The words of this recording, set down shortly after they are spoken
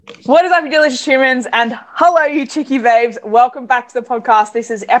What is up, you delicious humans? And hello, you cheeky babes. Welcome back to the podcast.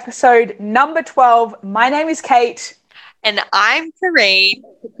 This is episode number 12. My name is Kate. And I'm Kareen.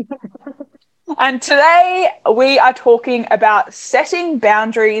 And today we are talking about setting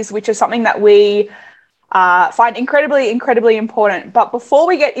boundaries, which is something that we find incredibly important. But before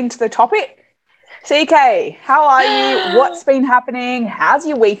we get into the topic, CK, how are you? What's been happening? How's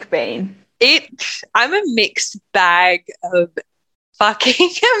your week been? I'm a mixed bag of fucking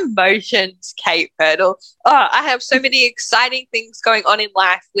emotions, Kate Purtle. Oh, I have so many exciting things going on in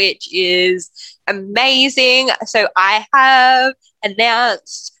life, which is amazing. So I have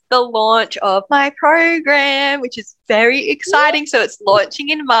announced the launch of my program, which is very exciting. So it's launching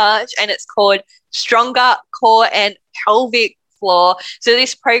in March and it's called Stronger Core and Pelvic Floor. So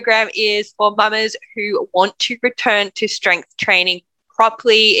this program is for mamas who want to return to strength training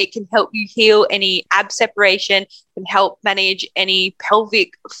properly. It can help you heal any ab separation, can help manage any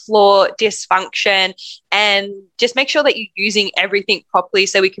pelvic floor dysfunction, and just make sure that you're using everything properly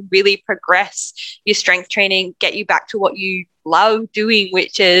so we can really progress your strength training, get you back to what you love doing,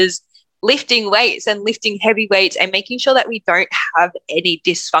 which is lifting weights and lifting heavy weights and making sure that we don't have any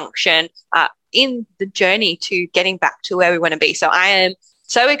dysfunction in the journey to getting back to where we want to be. So I am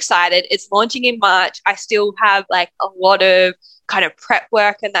so excited. It's launching in March. I still have like a lot of kind of prep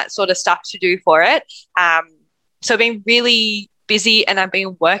work and that sort of stuff to do for it. So I've been really busy and I've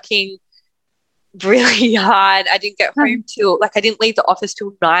been working really hard. I didn't get home I didn't leave the office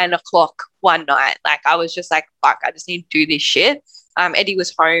till 9 o'clock one night. Like I was just like, fuck, I just need to do this shit. Eddie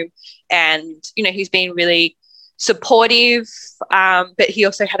was home and, he's been really supportive. But he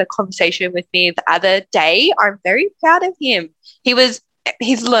also had a conversation with me the other day. I'm very proud of him.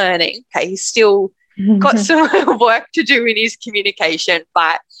 He's learning. Okay. He's still got some work to do in his communication,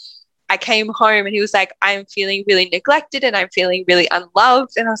 but I came home and he was like, I'm feeling really neglected and I'm feeling really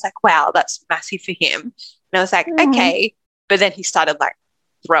unloved. And I was like, wow, that's massive for him. And I was like, okay. But then he started like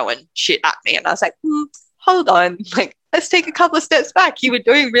throwing shit at me. And I was like, hold on, like, let's take a couple of steps back. You were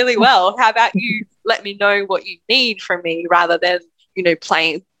doing really well. How about you let me know what you need from me rather than,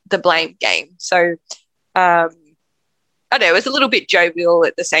 playing the blame game. So, I don't know, it was a little bit jovial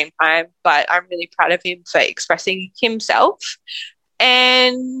at the same time, but I'm really proud of him for expressing himself.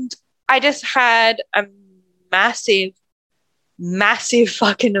 And I just had a massive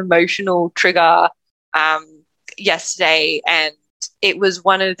fucking emotional trigger yesterday. And it was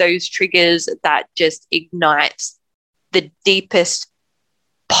one of those triggers that just ignites the deepest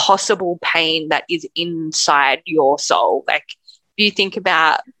possible pain that is inside your soul. Like, if you think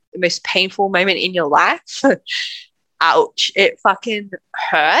about the most painful moment in your life, ouch, it fucking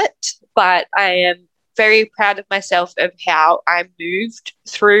hurt. But I am very proud of myself of how I moved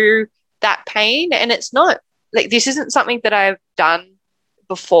through that pain. And it's not like, this isn't something that I've done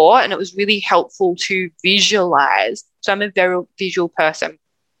before, and it was really helpful to visualize. So I'm a very visual person.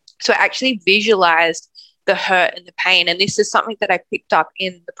 So I actually visualized the hurt and the pain. And this is something that I picked up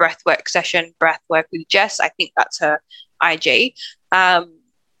in the breathwork session, Breathwork with Jess. I think that's her IG. It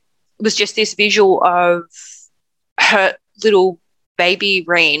was just this visual of her little baby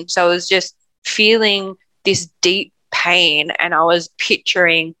Reen. So I was just feeling this deep pain and I was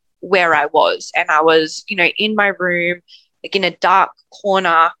picturing where I was. And I was, in my room, like in a dark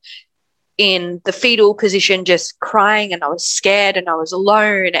corner in the fetal position, just crying, and I was scared and I was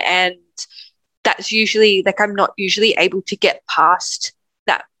alone. And that's usually, like, I'm not usually able to get past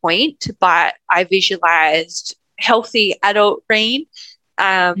that point, but I visualized healthy adult Reen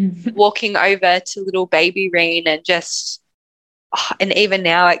walking over to little baby Reen and just, and even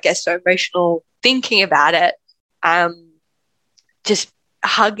now it gets so emotional thinking about it, just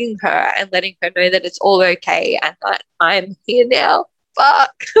hugging her and letting her know that it's all okay and that I'm here now.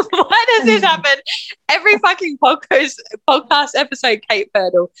 Fuck, why does this happen every fucking podcast episode, Kate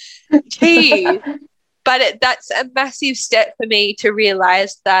Purtle? Gee. But that's a massive step for me to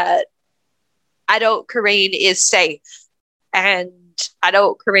realize that adult Kareen is safe and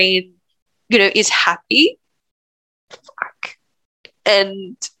adult Kareen, is happy. Fuck.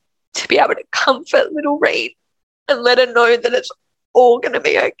 And to be able to comfort little Reen and let her know that it's all going to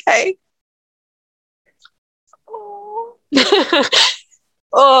be okay. Oh.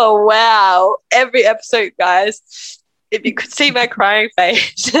 Oh, wow. Every episode, guys. If you could see my crying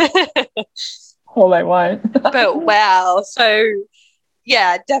face. Oh, they won't. But wow. So,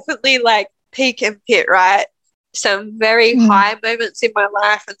 yeah, definitely like peak and pit, right? Some very high moments in my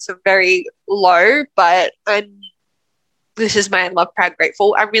life and some very low, but this is my love, proud,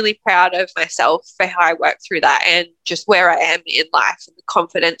 grateful. I'm really proud of myself for how I worked through that and just where I am in life and the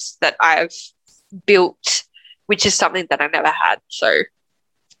confidence that I've built, which is something that I never had. So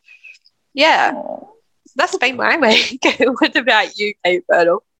Yeah, Aw. that's been my week. What about you, Kate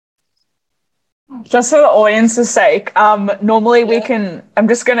Birtle? Just for the audience's sake, normally we Yeah. can, I'm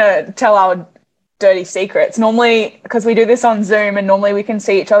just going to tell our dirty secrets. Normally, because we do this on Zoom and normally we can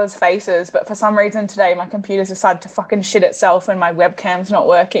see each other's faces, but for some reason today my computer's decided to fucking shit itself and my webcam's not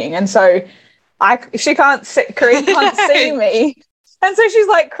working. And so she can't see, Corinne can't see me. And so she's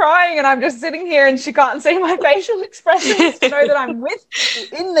like crying and I'm just sitting here and she can't see my facial expressions to know that I'm with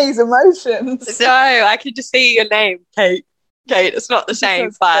you in these emotions. No, I can just see your name, Kate. Kate, it's not the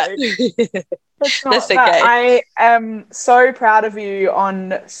same, but It's not that's that. okay. I am so proud of you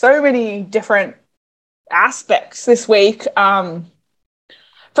on so many different aspects this week.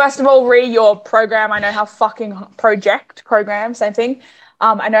 First of all, your program, I know how fucking program, same thing.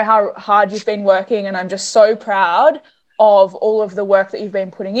 I know how hard you've been working and I'm just so proud of all of the work that you've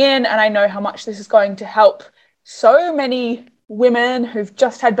been putting in. And I know how much this is going to help so many women who've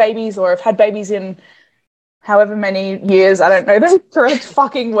just had babies or have had babies in however many years. I don't know the correct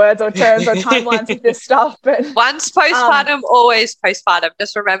fucking words or terms or timelines with this stuff, but Once postpartum, always postpartum.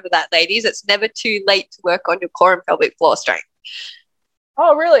 Just remember that, ladies. It's never too late to work on your core and pelvic floor strength.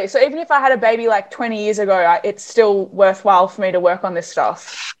 oh, really? So even if I had a baby like 20 years ago, it's still worthwhile for me to work on this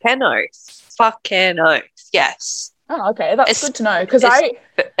stuff? Fucking oath. Yes. Oh, okay. That's good to know because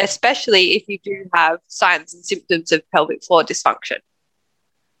especially if you do have signs and symptoms of pelvic floor dysfunction.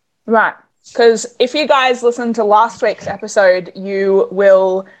 Right. Because if you guys listen to last week's episode, you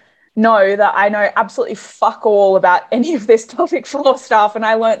will know that I know absolutely fuck all about any of this pelvic floor stuff. And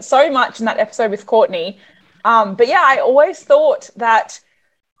I learned so much in that episode with Courtney. But yeah, I always thought that,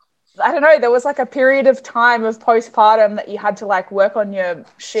 I don't know, there was like a period of time of postpartum that you had to like work on your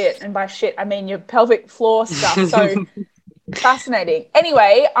shit. And by shit, I mean your pelvic floor stuff. So fascinating.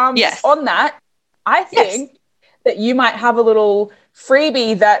 Anyway, Yes. just on that, I think that you might have a little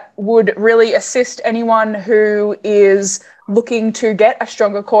freebie that would really assist anyone who is looking to get a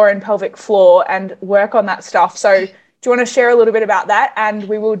stronger core and pelvic floor and work on that stuff. So do you want to share a little bit about that? And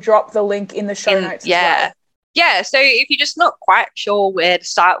we will drop the link in the show notes as well. Yeah, so if you're just not quite sure where to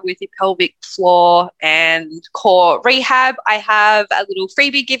start with your pelvic floor and core rehab, I have a little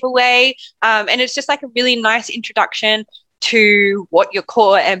freebie giveaway, and it's just like a really nice introduction to what your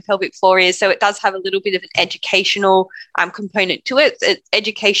core and pelvic floor is. So it does have a little bit of an educational component to it.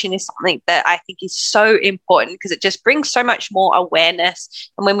 Education is something that I think is so important because it just brings so much more awareness.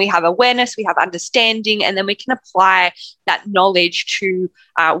 And when we have awareness, we have understanding, and then we can apply that knowledge to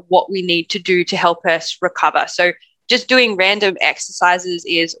what we need to do to help us recover. So just doing random exercises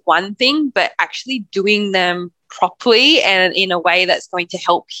is one thing, but actually doing them properly and in a way that's going to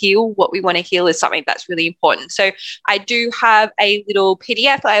help heal what we want to heal is something that's really important. So I do have a little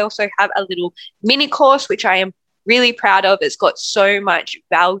PDF. I also have a little mini course, which I am really proud of. It's got so much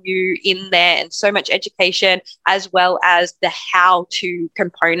value in there and so much education, as well as the how-to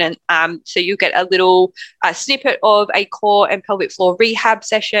component. So you get a little snippet of a core and pelvic floor rehab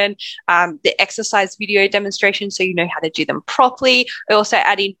session, the exercise video demonstration so you know how to do them properly. I also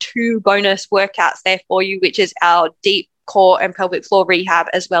add in 2 bonus workouts there for you, which is our deep core and pelvic floor rehab,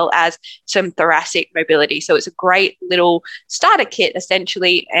 as well as some thoracic mobility. So it's a great little starter kit,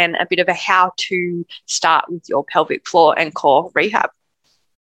 essentially, and a bit of a how to start with your pelvic floor and core rehab.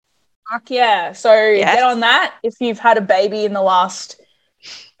 Fuck yeah. So get on that if you've had a baby in the last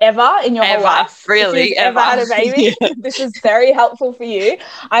ever in your whole life. Really, if you've ever had a baby, this is very helpful for you.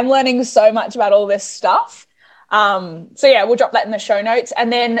 I'm learning so much about all this stuff. So yeah, we'll drop that in the show notes.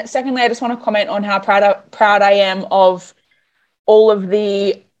 And then secondly, I just want to comment on how proud I am of all of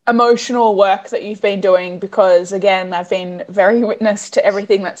the emotional work that you've been doing, because again, I've been very witness to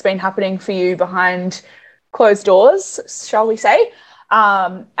everything that's been happening for you behind closed doors, shall we say.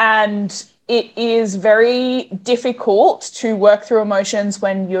 And it is very difficult to work through emotions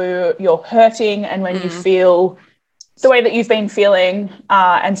when you're hurting and when you feel the way that you've been feeling.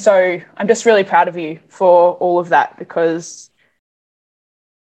 And so I'm just really proud of you for all of that, because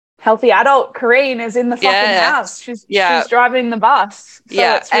healthy adult Corinne is in the fucking house. She's driving the bus.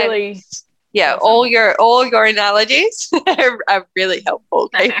 So it's really awesome. all your analogies are really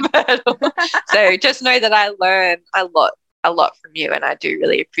helpful. So just know that I learn a lot from you, and I do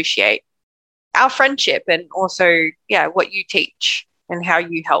really appreciate our friendship and also what you teach and how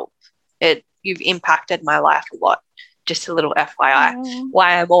you help. You've impacted my life a lot. Just a little FYI,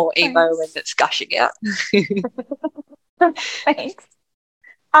 why I'm all emo when it's gushing out. Thanks.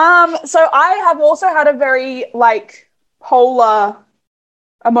 So I have also had a very polar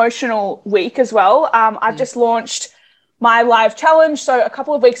emotional week as well. I've just launched my live challenge. So a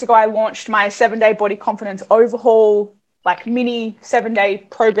couple of weeks ago, I launched my 7-day body confidence overhaul, mini 7-day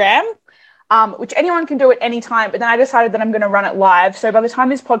program. which anyone can do at any time. But then I decided that I'm going to run it live. So by the time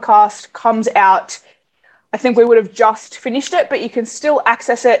this podcast comes out, I think we would have just finished it, but you can still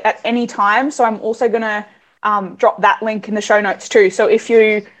access it at any time. So I'm also going to drop that link in the show notes too. So if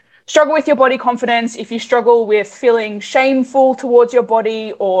you struggle with your body confidence, if you struggle with feeling shameful towards your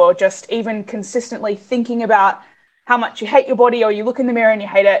body, or just even consistently thinking about how much you hate your body, or you look in the mirror and you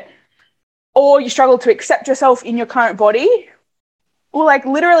hate it, or you struggle to accept yourself in your current body, or like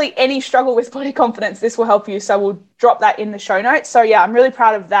literally any struggle with body confidence, this will help you. So we'll drop that in the show notes. So yeah, I'm really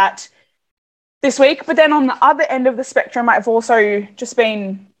proud of that this week. But then on the other end of the spectrum, I've also just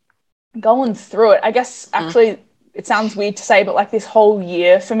been going through it. I guess actually it sounds weird to say, but like this whole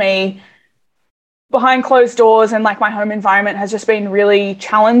year for me behind closed doors and like my home environment has just been really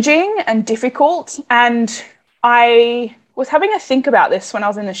challenging and difficult. And I was having a think about this when I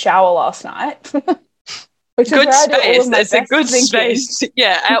was in the shower last night. Which good is space. It's a good space.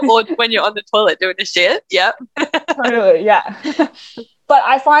 Yeah. Or when you're on the toilet doing the shit. Yep. Totally. Yeah. But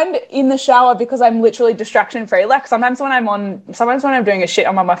I find in the shower, because I'm literally distraction free, like sometimes when I'm doing a shit,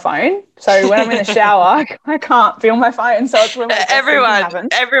 I'm on my phone. So when I'm in the shower, I can't be on my phone. So it's when everyone,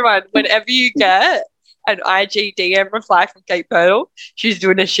 whenever you get an IG DM reply from Kate Purtle, she's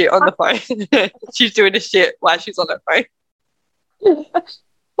doing a shit on the phone. She's doing a shit while she's on her phone.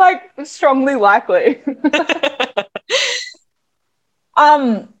 Like strongly likely. So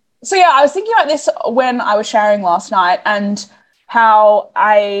yeah, I was thinking about this when I was showering last night, and how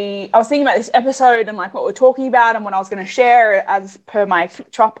I was thinking about this episode and like what we're talking about and what I was going to share as per my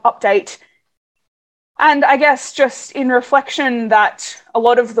Flipchop update. And I guess just in reflection that a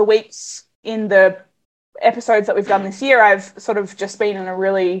lot of the weeks in the episodes that we've done this year, I've sort of just been in a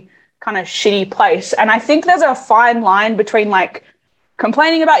really kind of shitty place. And I think there's a fine line between like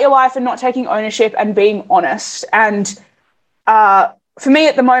complaining about your life and not taking ownership and being honest. And for me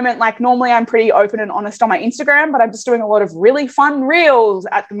at the moment, like normally I'm pretty open and honest on my Instagram, but I'm just doing a lot of really fun reels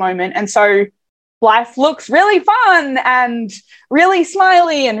at the moment. And so life looks really fun and really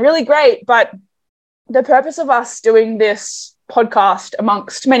smiley and really great. But the purpose of us doing this podcast,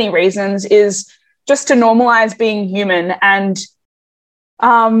 amongst many reasons, is just to normalize being human. And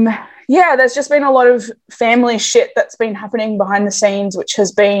yeah, there's just been a lot of family shit that's been happening behind the scenes, which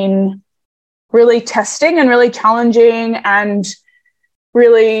has been really testing and really challenging and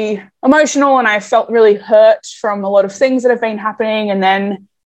really emotional. And I felt really hurt from a lot of things that have been happening. And then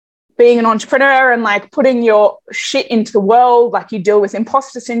being an entrepreneur and like putting your shit into the world, like you deal with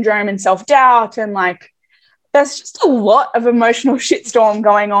imposter syndrome and self-doubt, and like there's just a lot of emotional shitstorm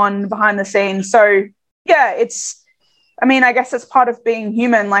going on behind the scenes. So yeah, I guess it's part of being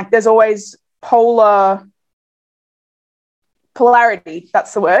human. Like there's always polarity,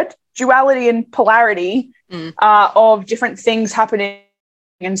 that's the word, duality and polarity of different things happening.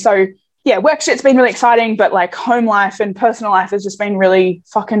 And so, yeah, work shit's been really exciting, but like home life and personal life has just been really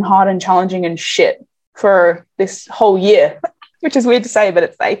fucking hard and challenging and shit for this whole year, which is weird to say, but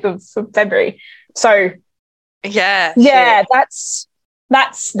it's the 8th of February. So yeah, that's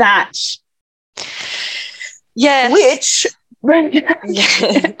that. Yeah. Which brings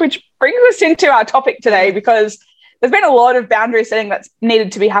us into our topic today, because there's been a lot of boundary setting that's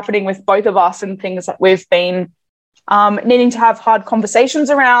needed to be happening with both of us and things that we've been needing to have hard conversations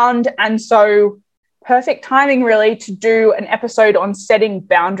around. And so perfect timing really to do an episode on setting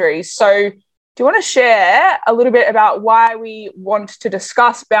boundaries. So do you want to share a little bit about why we want to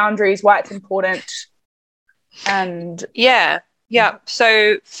discuss boundaries, why it's important? And yeah.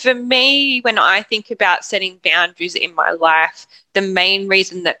 So for me, when I think about setting boundaries in my life, the main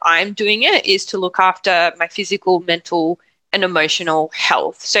reason that I'm doing it is to look after my physical, mental, and emotional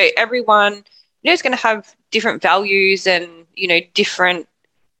health. So everyone, is going to have different values and, different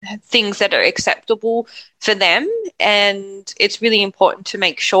things that are acceptable for them. And it's really important to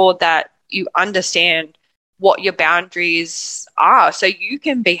make sure that you understand what your boundaries are so you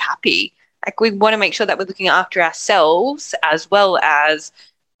can be happy. Like we want to make sure that we're looking after ourselves as well as,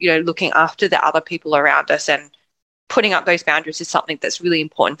 looking after the other people around us, and putting up those boundaries is something that's really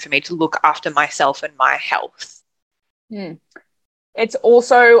important for me, to look after myself and my health. It's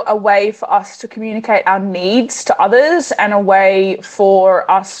also a way for us to communicate our needs to others, and a way for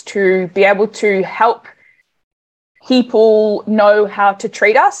us to be able to help people know how to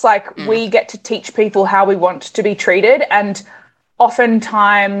treat us. Like we get to teach people how we want to be treated, and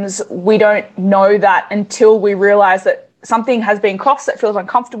oftentimes we don't know that until we realize that something has been crossed that feels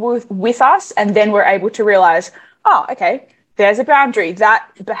uncomfortable with us, and then we're able to realize, oh, okay, there's a boundary. That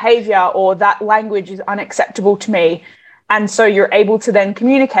behavior or that language is unacceptable to me. And so you're able to then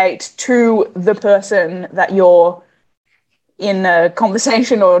communicate to the person that you're, in a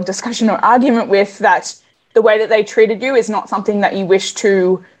conversation or discussion or argument with that the way that they treated you is not something that you wish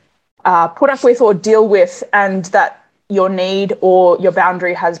to put up with or deal with, and that your need or your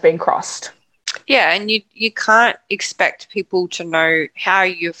boundary has been crossed. Yeah, and you can't expect people to know how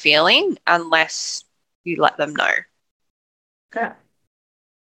you're feeling unless you let them know. Yeah,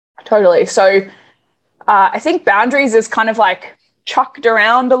 totally. So I think boundaries is kind of like chucked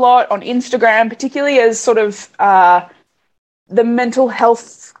around a lot on Instagram, particularly as sort of the mental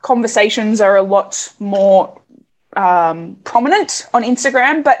health conversations are a lot more prominent on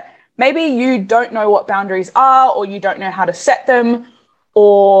Instagram, but maybe you don't know what boundaries are, or you don't know how to set them,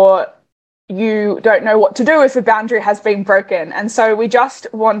 or you don't know what to do if a boundary has been broken. And so we just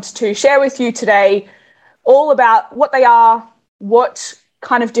want to share with you today all about what they are, what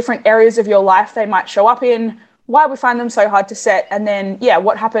kind of different areas of your life they might show up in, why we find them so hard to set, and then,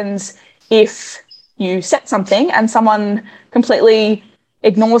 what happens if you set something and someone completely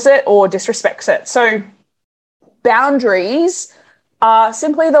ignores it or disrespects it. So boundaries are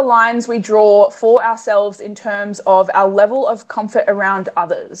simply the lines we draw for ourselves in terms of our level of comfort around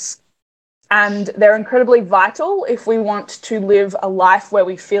others. And they're incredibly vital if we want to live a life where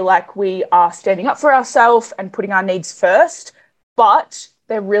we feel like we are standing up for ourselves and putting our needs first, but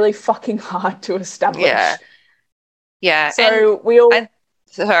they're really fucking hard to establish. Yeah. So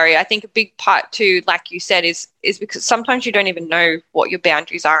I think a big part too, like you said, is because sometimes you don't even know what your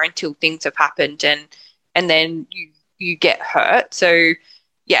boundaries are until things have happened and then you get hurt. So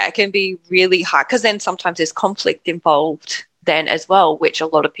yeah, it can be really hard because then sometimes there's conflict involved then as well, which a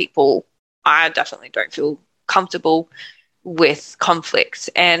lot of people, I definitely don't feel comfortable with conflicts.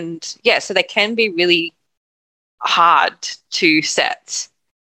 And so they can be really hard to set.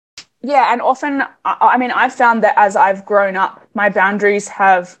 Yeah, and often, I mean, I've found that as I've grown up, my boundaries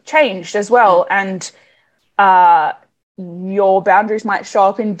have changed as well. And your boundaries might show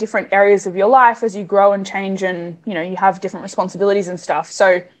up in different areas of your life as you grow and change, and, you have different responsibilities and stuff.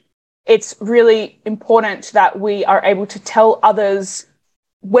 So it's really important that we are able to tell others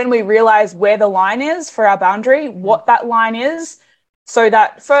when we realize where the line is for our boundary, what that line is, so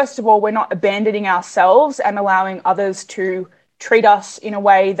that, first of all, we're not abandoning ourselves and allowing others to treat us in a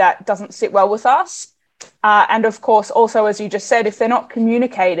way that doesn't sit well with us. And of course, also, as you just said, if they're not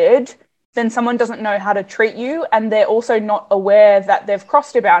communicated, then someone doesn't know how to treat you, and they're also not aware that they've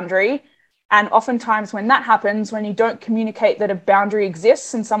crossed a boundary. And oftentimes when that happens, when you don't communicate that a boundary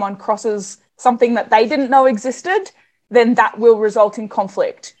exists and someone crosses something that they didn't know existed, then that will result in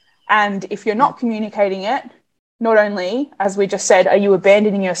conflict. And if you're not communicating it, not only, as we just said, are you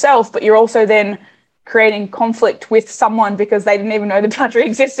abandoning yourself, but you're also then creating conflict with someone because they didn't even know the boundary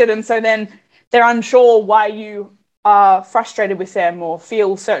existed. And so then they're unsure why you are frustrated with them or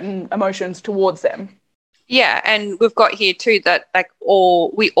feel certain emotions towards them. Yeah, and we've got here too that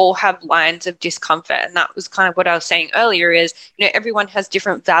we all have lines of discomfort, and that was kind of what I was saying earlier is, everyone has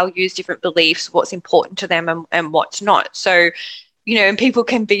different values, different beliefs, what's important to them and what's not. So, and people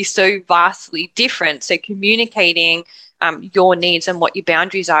can be so vastly different. So communicating your needs and what your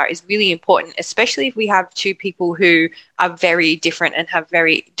boundaries are is really important, especially if we have two people who are very different and have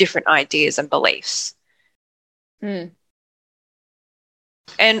very different ideas and beliefs. Mm.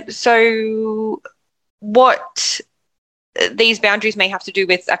 And so what these boundaries may have to do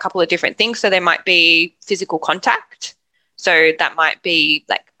with a couple of different things. So there might be physical contact. So that might be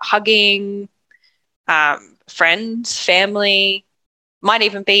like hugging, friends, family, might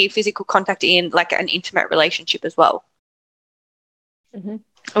even be physical contact in like an intimate relationship as well. Mm-hmm.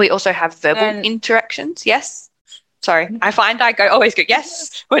 We also have verbal interactions. Yes. Sorry, I find I always go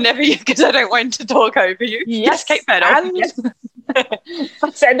yes whenever because I don't want to talk over you. Yes, Kate Murdoch. Yes. I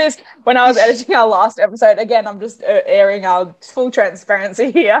said this when I was editing our last episode. Again, I'm just airing our full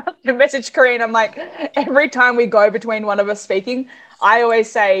transparency here. I messaged Corinne. I'm like, every time we go between one of us speaking, I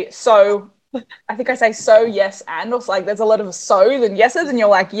always say so. I think I say so, yes, and. Or like there's a lot of so's and yeses, and you're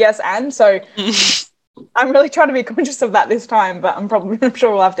like yes and. So I'm really trying to be conscious of that this time, but I'm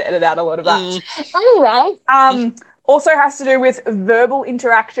sure we'll have to edit out a lot of that. Anyway, also has to do with verbal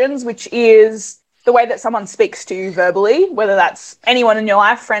interactions, which is the way that someone speaks to you verbally, whether that's anyone in your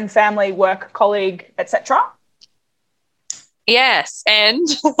life, friend, family, work, colleague, etc. Yes, and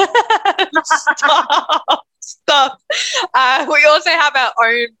stop. We also have our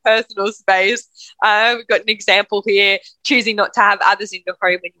own personal space. We've got an example here, choosing not to have others in your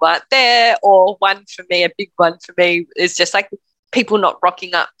home when you aren't there, or one for me, a big one for me, is just like people not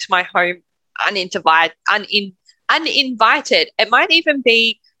rocking up to my home uninvited. It might even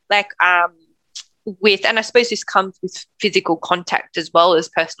be like with, and I suppose this comes with physical contact as well as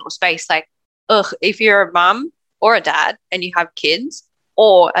personal space. Like, if you're a mum or a dad and you have kids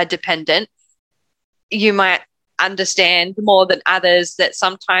or a dependent, you might understand more than others that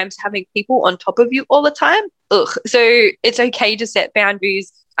sometimes having people on top of you all the time, so it's okay to set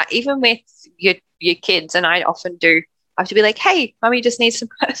boundaries, even with your kids. And I often do. I have to be like, hey, mommy just needs some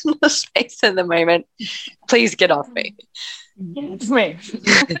personal space in the moment. Please get off me. It's me.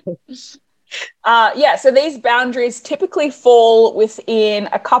 So these boundaries typically fall within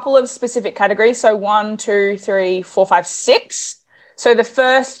a couple of specific categories. So 1, 2, 3, 4, 5, 6. So the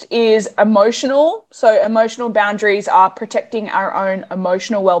first is emotional. So emotional boundaries are protecting our own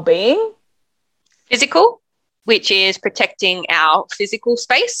emotional well-being. Physical, which is protecting our physical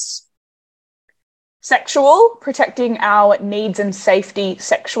space. Sexual, protecting our needs and safety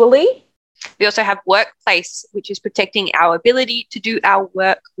sexually. We also have workplace, which is protecting our ability to do our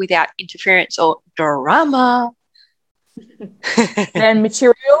work without interference or drama. Then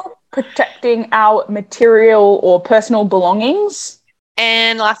material, protecting our material or personal belongings.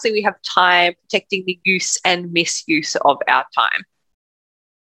 And lastly, we have time, protecting the use and misuse of our time.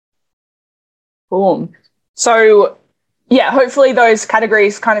 Boom. So, yeah, hopefully those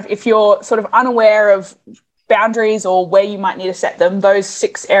categories kind of, if you're sort of unaware of boundaries or where you might need to set them, those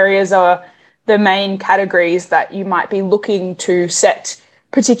 6 areas are the main categories that you might be looking to set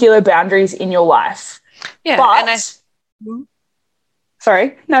particular boundaries in your life. Yeah. But,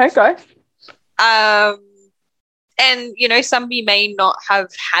 sorry, no, go. And, you know, some you may not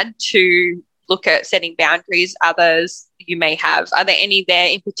have had to look at setting boundaries. Others you may have. Are there any there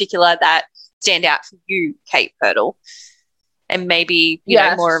in particular that stand out for you, Kate Purtle? And maybe, you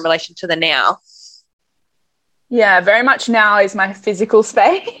know, more in relation to the now. Yeah, very much now is my physical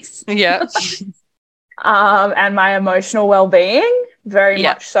space. Yeah. And my emotional well-being, very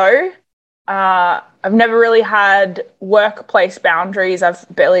much so. I've never really had workplace boundaries.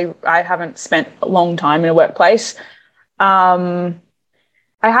 I haven't spent a long time in a workplace. I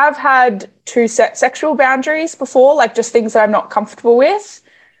have had 2 set sexual boundaries before, like just things that I'm not comfortable with.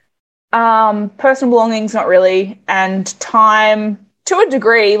 Personal belongings, not really. And time, to a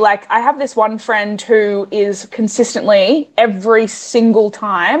degree, like I have this one friend who is consistently every single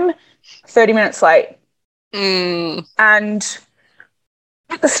time 30 minutes late. And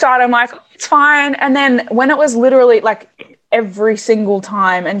at the start, I'm like, oh, it's fine. And then when it was literally like every single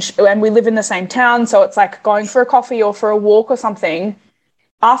time, and we live in the same town, so it's like going for a coffee or for a walk or something,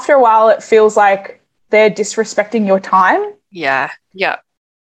 after a while, it feels like they're disrespecting your time. Yeah. Yeah.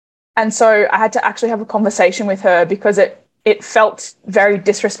 And so I had to actually have a conversation with her because it felt very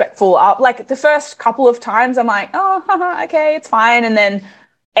disrespectful. Like the first couple of times, I'm like, oh, okay, it's fine. And then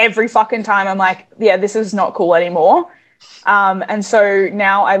every fucking time I'm like, yeah, this is not cool anymore. And so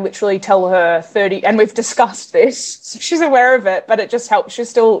now I literally tell her 30, and we've discussed this, so she's aware of it, but it just helps. She's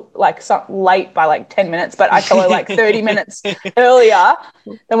still like late by like 10 minutes, but I tell her like 30 minutes earlier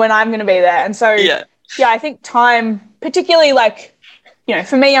than when I'm going to be there. And so, yeah, I think time, particularly like, you know,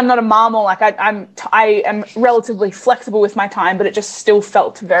 for me, I'm not a mom, or like I am relatively flexible with my time, but it just still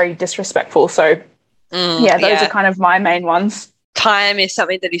felt very disrespectful. So those are kind of my main ones. Time is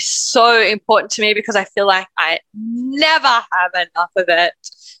something that is so important to me because I feel like I never have enough of it.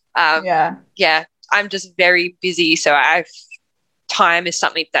 I'm just very busy. So time is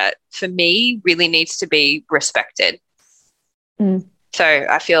something that for me really needs to be respected. So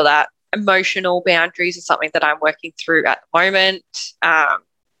I feel that emotional boundaries is something that I'm working through at the moment.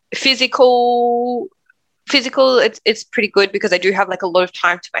 Physical, it's pretty good because I do have like a lot of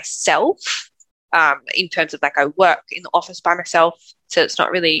time to myself. In terms of like I work in the office by myself, so it's not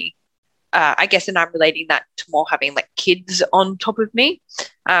really I guess, and I'm relating that to more having like kids on top of me.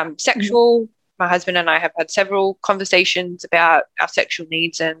 Sexual, my husband and I have had several conversations about our sexual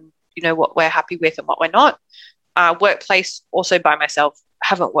needs and, you know, what we're happy with and what we're not. Workplace, also by myself. I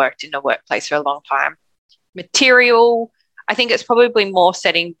haven't worked in a workplace for a long time. Material, I think it's probably more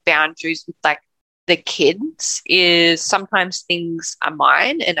setting boundaries with like the kids. Is sometimes things are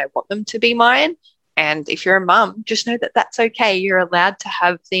mine and I want them to be mine. And if you're a mum, just know that that's okay. You're allowed to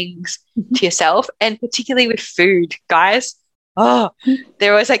have things to yourself, and particularly with food, guys. Oh,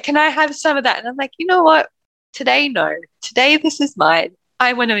 they're always like, can I have some of that? And I'm like, you know what? Today, no. Today, this is mine.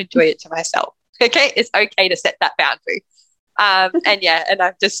 I want to enjoy it to myself. Okay? It's okay to set that boundary. And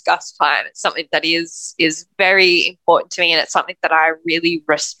I've discussed time. It's something that is very important to me, and it's something that I really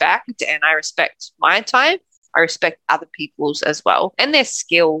respect, and I respect my time. I respect other people's as well, and their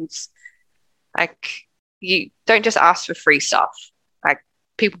skills. Like, you don't just ask for free stuff. Like,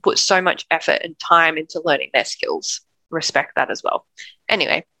 people put so much effort and time into learning their skills. Respect that as well.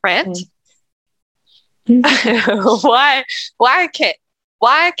 Anyway, rant. Why, Kit?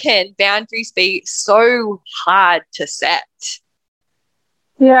 why can boundaries be so hard to set?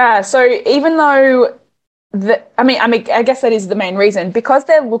 Yeah, so even though I guess that is the main reason because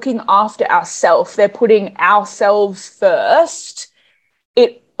they're looking after ourselves, they're putting ourselves first.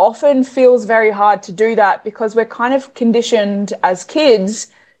 It often feels very hard to do that because we're kind of conditioned as kids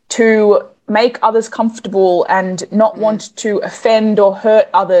to make others comfortable and not want to offend or hurt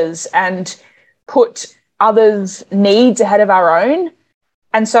others and put others' needs ahead of our own.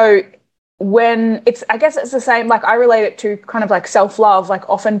 And so I guess it's the same, like I relate it to kind of like self-love. Like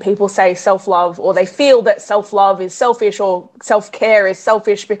often people say self-love or they feel that self-love is selfish or self-care is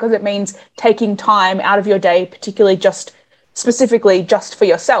selfish because it means taking time out of your day, particularly specifically just for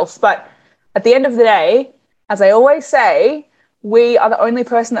yourself. But at the end of the day, as I always say, we are the only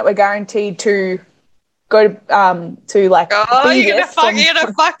person that we're guaranteed to go to like be you're gonna fuck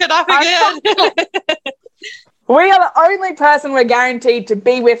it up again. We are the only person we're guaranteed to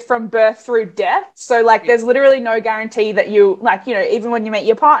be with from birth through death. So, like, there's literally no guarantee that you, like, you know, even when you meet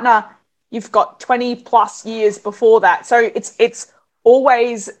your partner, you've got 20 plus years before that. So it's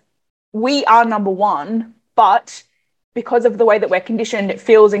always, we are number one, but because of the way that we're conditioned, it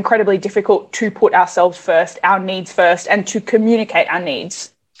feels incredibly difficult to put ourselves first, our needs first, and to communicate our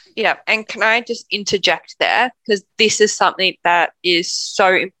needs. Yeah, and can I just interject there? Because this is something that is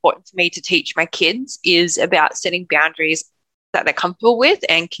so important for me to teach my kids is about setting boundaries that they're comfortable with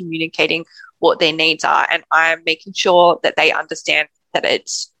and communicating what their needs are. And I'm making sure that they understand that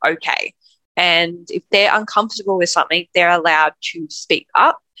it's okay. And if they're uncomfortable with something, they're allowed to speak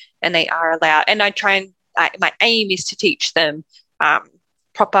up and they are allowed. And my aim is to teach them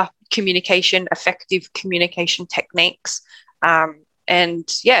proper communication, effective communication techniques.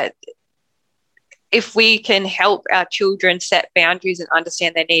 And yeah, if we can help our children set boundaries and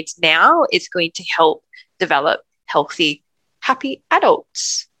understand their needs now, it's going to help develop healthy, happy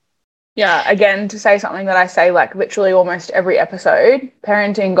adults. Yeah, again, to say something that I say like literally almost every episode,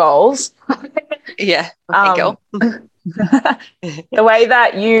 parenting goals. Yeah, okay, girl. The way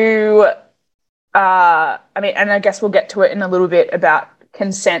that you, and I guess we'll get to it in a little bit about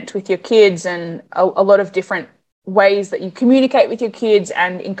consent with your kids and a lot of different ways that you communicate with your kids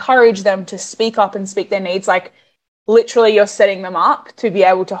and encourage them to speak up and speak their needs. Like literally you're setting them up to be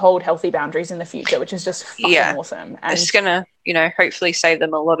able to hold healthy boundaries in the future, which is just fucking awesome. And it's gonna, hopefully save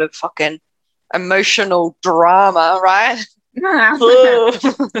them a lot of fucking emotional drama, right? Yeah,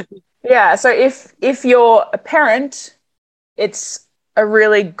 so if you're a parent, it's a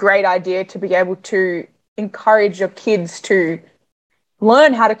really great idea to be able to encourage your kids to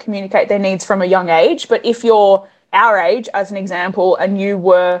learn how to communicate their needs from a young age. But if you're our age, as an example, and you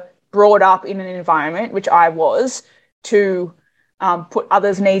were brought up in an environment, which I was, to put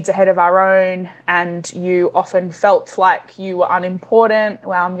others' needs ahead of our own, and you often felt like you were unimportant,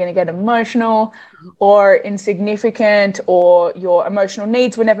 well, I'm going to get emotional, or insignificant, or your emotional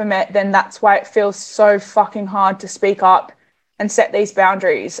needs were never met, then that's why it feels so fucking hard to speak up and set these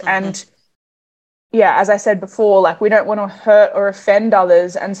boundaries. And yeah, as I said before, like we don't want to hurt or offend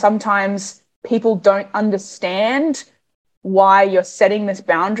others. And sometimes people don't understand why you're setting this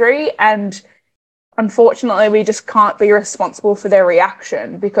boundary. And unfortunately, we just can't be responsible for their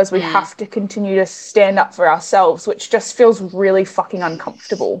reaction because we have to continue to stand up for ourselves, which just feels really fucking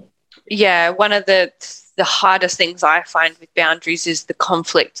uncomfortable. Yeah, one of the hardest things I find with boundaries is the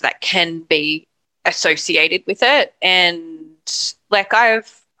conflict that can be associated with it. And like I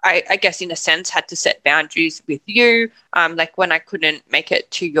guess in a sense had to set boundaries with you. Like when I couldn't make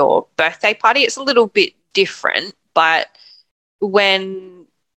it to your birthday party, it's a little bit different, but when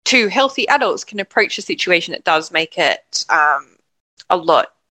two healthy adults can approach a situation, it does make it a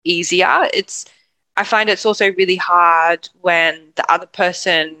lot easier. I find it's also really hard when the other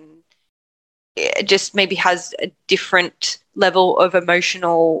person just maybe has a different level of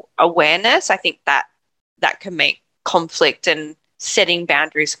emotional awareness. I think that can make conflict and setting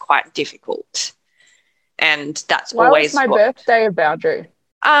boundaries quite difficult. And that's Why always was my birthday a boundary?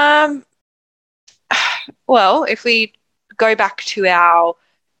 Well, if we go back to our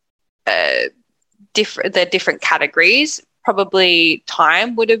different categories, probably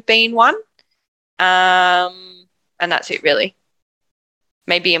time would have been one. And that's it really.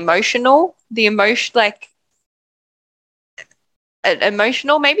 Maybe emotional,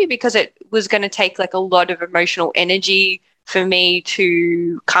 emotional maybe because it was going to take like a lot of emotional energy for me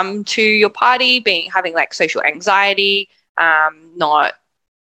to come to your party, having like social anxiety, not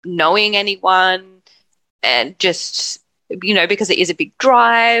knowing anyone, and just, because it is a big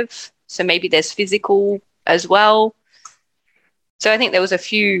drive. So maybe there's physical as well. So I think there was a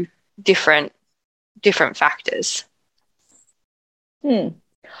few different factors. Hmm.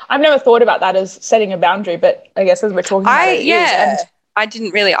 I've never thought about that as setting a boundary, but I guess as we're talking about it, it is. And I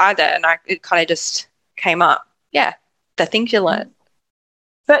didn't really either, and it kind of just came up. Yeah, the things you learn.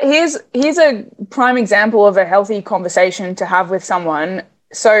 but here's a prime example of a healthy conversation to have with someone.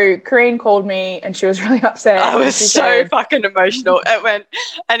 So Corinne called me and she was really upset. I was so fucking emotional. It went,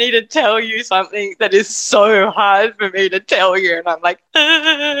 I need to tell you something that is so hard for me to tell you. And I'm like,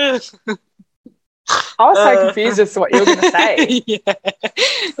 I was so confused as to what you were going to say. Yeah.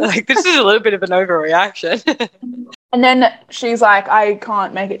 Like, this is a little bit of an overreaction. And then she's like, I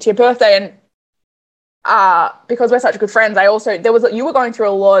can't make it to your birthday. And because we're such good friends, you were going through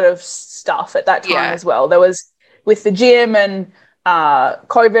a lot of stuff at that time as well. There was with the gym and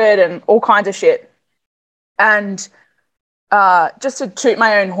COVID and all kinds of shit. And just to toot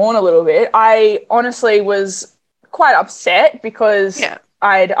my own horn a little bit, I honestly was quite upset because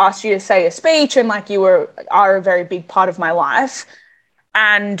I'd asked you to say a speech and like you are a very big part of my life,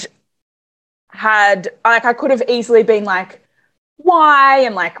 and I could have easily been like, why,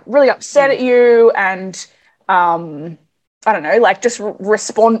 and like really upset at you, and I don't know, like just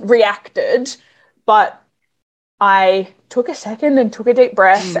reacted. But I took a second and took a deep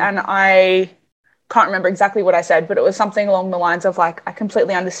breath, and I can't remember exactly what I said, but it was something along the lines of like, I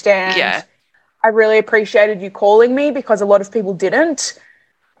completely understand. Yeah. I really appreciated you calling me because a lot of people didn't.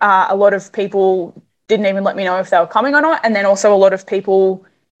 A lot of people didn't even let me know if they were coming or not. And then also a lot of people,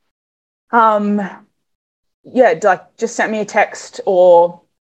 like just sent me a text or,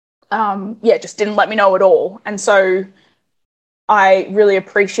 just didn't let me know at all. And so I really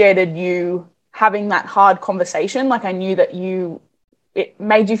appreciated you having that hard conversation. Like I knew that it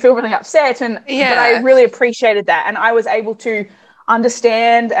made you feel really upset, but I really appreciated that. And I was able to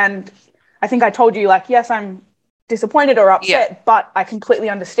understand, and I think I told you like, yes, I'm disappointed or upset, but I completely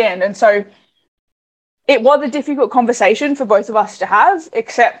understand. And so it was a difficult conversation for both of us to have,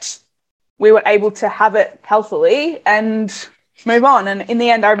 except we were able to have it healthily and move on. And in the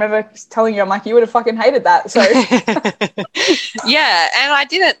end, I remember telling you, I'm like, you would have fucking hated that. So yeah, and I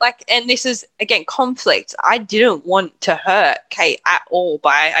didn't and this is again conflict. I didn't want to hurt Kate at all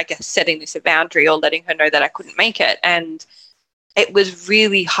by, I guess, setting this a boundary or letting her know that I couldn't make it. And it was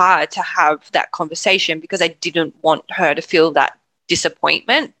really hard to have that conversation because I didn't want her to feel that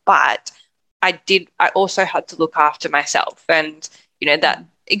disappointment. But I also had to look after myself. And, that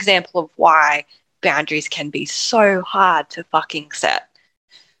example of why boundaries can be so hard to fucking set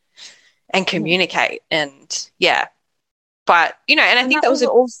and communicate. And but, and I think that was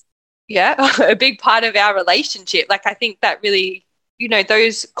a big part of our relationship. Like, I think that really,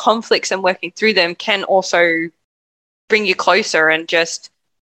 those conflicts and working through them can also bring you closer and just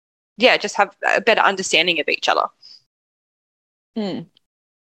have a better understanding of each other.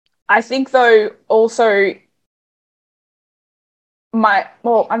 I think though also I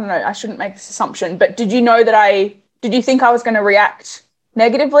don't know, I shouldn't make this assumption, but did you think I was going to react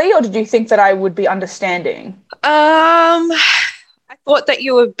negatively, or did you think that I would be understanding? I thought that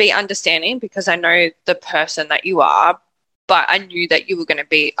you would be understanding because I know the person that you are, but I knew that you were going to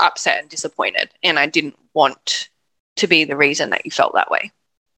be upset and disappointed, and I didn't want to be the reason that you felt that way,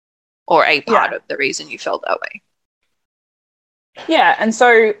 or a part of the reason you felt that way. Yeah, and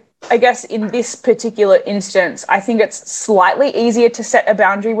so I guess in this particular instance, I think it's slightly easier to set a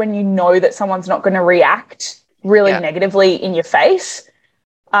boundary when you know that someone's not going to react really negatively in your face,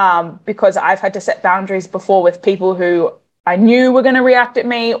 because I've had to set boundaries before with people who I knew were going to react at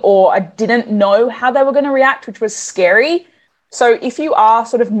me, or I didn't know how they were going to react, which was scary. So if you are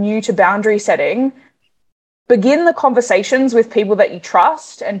sort of new to boundary setting, begin the conversations with people that you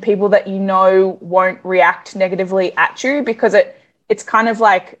trust and people that you know won't react negatively at you, because it's kind of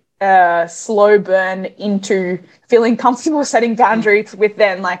like a slow burn into feeling comfortable setting boundaries with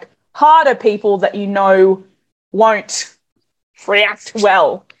then like harder people that you know won't react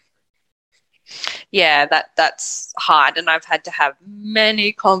well. Yeah, that's hard. And I've had to have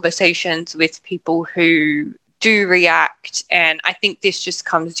many conversations with people who do react. And I think this just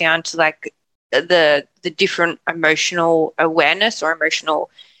comes down to like the different emotional awareness or emotional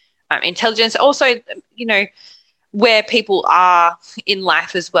intelligence. Also, where people are in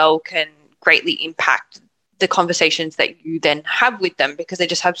life as well can greatly impact the conversations that you then have with them, because they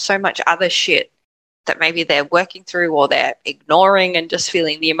just have so much other shit that maybe they're working through or they're ignoring and just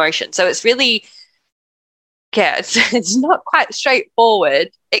feeling the emotion. So it's really, it's not quite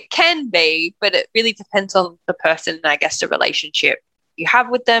straightforward. It can be, but it really depends on the person and I guess the relationship you have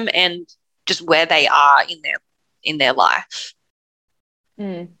with them and just where they are in their life.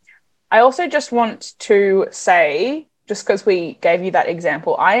 I also just want to say, just because we gave you that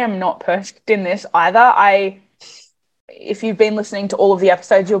example, I am not perfect in this either. if you've been listening to all of the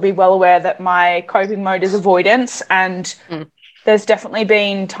episodes, you'll be well aware that my coping mode is avoidance. And there's definitely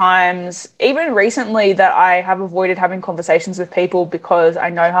been times, even recently, that I have avoided having conversations with people because I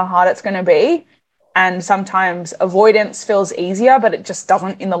know how hard it's going to be. And sometimes avoidance feels easier, but it just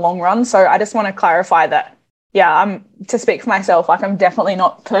doesn't in the long run. So I just want to clarify that, to speak for myself, like I'm definitely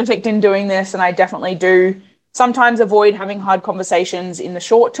not perfect in doing this. And I definitely do sometimes avoid having hard conversations in the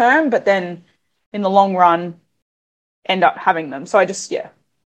short term, but then in the long run, end up having them. So I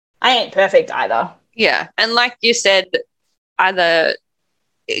ain't perfect either. Yeah. And like you said, either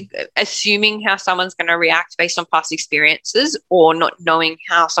assuming how someone's going to react based on past experiences or not knowing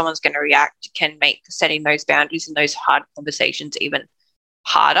how someone's going to react can make setting those boundaries and those hard conversations even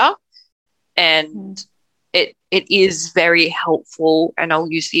harder. And it is very helpful. And I'll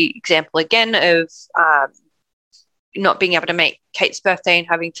use the example again of not being able to make Kate's birthday and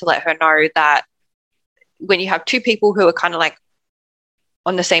having to let her know that when you have two people who are kind of like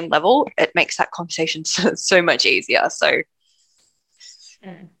on the same level, it makes that conversation so much easier. So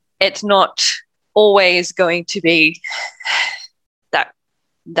it's not always going to be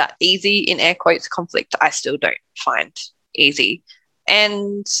that easy, in air quotes, conflict. I still don't find easy.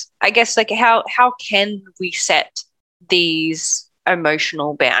 And I guess like how can we set these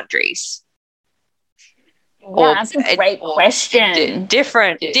emotional boundaries? Yeah, that's a great question.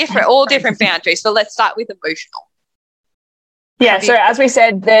 Different boundaries. So let's start with emotional. Yeah, so as we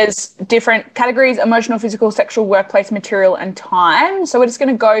said, there's different categories: emotional, physical, sexual, workplace, material, and time. So we're just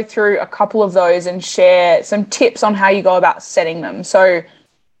going to go through a couple of those and share some tips on how you go about setting them. So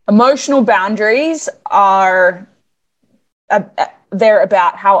emotional boundaries are they're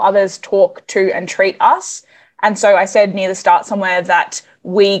about how others talk to and treat us. And so I said near the start somewhere that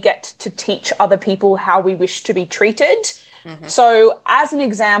we get to teach other people how we wish to be treated. Mm-hmm. So as an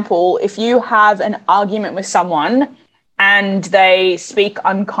example, if you have an argument with someone and they speak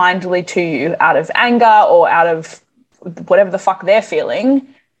unkindly to you out of anger or out of whatever the fuck they're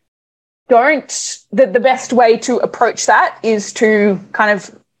feeling, the best way to approach that is to kind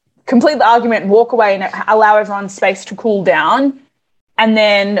of complete the argument, walk away and allow everyone space to cool down, and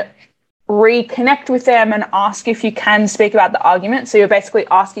then reconnect with them and ask if you can speak about the argument. So you're basically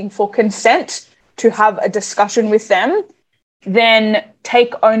asking for consent to have a discussion with them. Then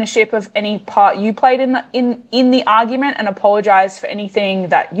take ownership of any part you played in the argument and apologize for anything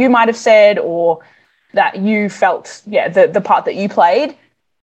that you might have said or that you felt, the part that you played.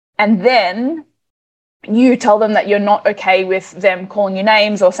 And then you tell them that you're not okay with them calling you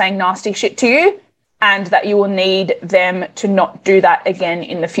names or saying nasty shit to you, and that you will need them to not do that again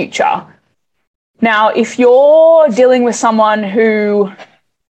in the future. Now, if you're dealing with someone who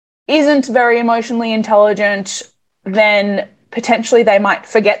isn't very emotionally intelligent, then potentially they might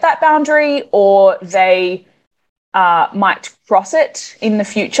forget that boundary or they might cross it in the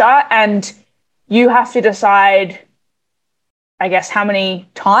future. And you have to decide, I guess, how many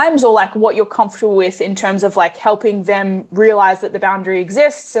times or like what you're comfortable with in terms of like helping them realize that the boundary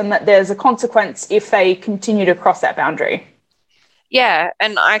exists and that there's a consequence if they continue to cross that boundary. Yeah,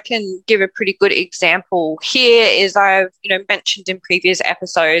 and I can give a pretty good example here is I've, mentioned in previous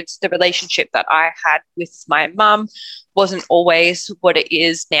episodes the relationship that I had with my mum wasn't always what it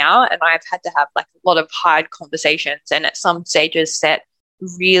is now, and I've had to have like a lot of hard conversations and at some stages set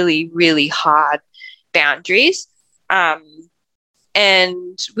really, really hard boundaries. And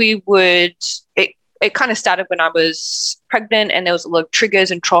it kind of started when I was pregnant, and there was a lot of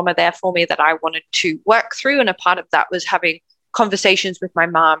triggers and trauma there for me that I wanted to work through, and a part of that was having conversations with my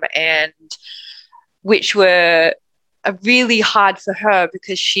mum, and which were really hard for her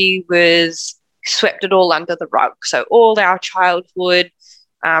because she was swept it all under the rug. So all our childhood,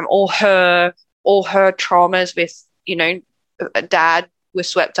 all her traumas with, a dad were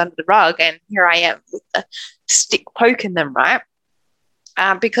swept under the rug, and here I am with a stick poking them, right?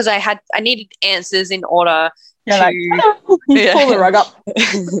 Because I needed answers in order to like, hello, pull the rug up.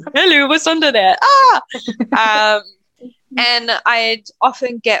 Hello, what's under there? And I'd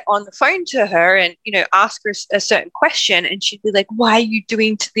often get on the phone to her and, ask her a certain question, and she'd be like, why are you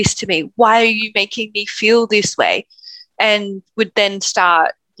doing this to me? Why are you making me feel this way? And would then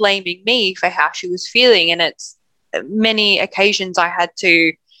start blaming me for how she was feeling. And it's many occasions I had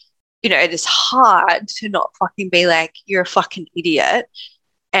to, it is hard to not fucking be like, you're a fucking idiot.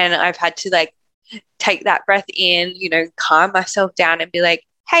 And I've had to like take that breath in, calm myself down and be like,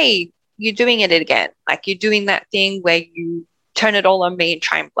 hey, you're doing it again. Like, you're doing that thing where you turn it all on me and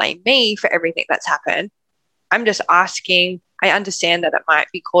try and blame me for everything that's happened. I'm just asking. I understand that it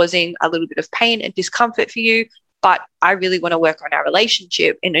might be causing a little bit of pain and discomfort for you, but I really want to work on our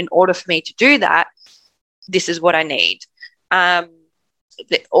relationship. And in order for me to do that, this is what I need.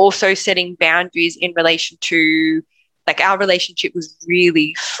 Also setting boundaries in relation to, like, our relationship was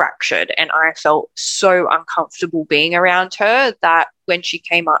really fractured, and I felt so uncomfortable being around her that when she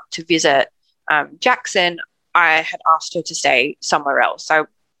came up to visit Jackson, I had asked her to stay somewhere else. I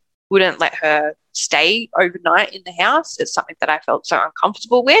wouldn't let her stay overnight in the house. It's something that I felt so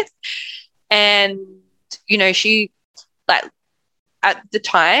uncomfortable with. And, you know, she, like, at the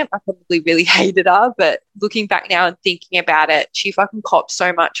time, I probably really hated her, but looking back now and thinking about it, she fucking copped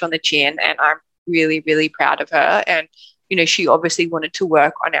so much on the chin, and I'm really, really proud of her. And, you know, she obviously wanted to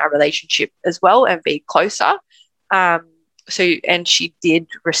work on our relationship as well and be closer. And she did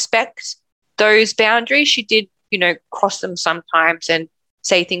respect those boundaries. She did, you know, cross them sometimes and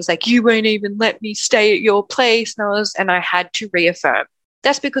say things like, you won't even let me stay at your place. And I had to reaffirm,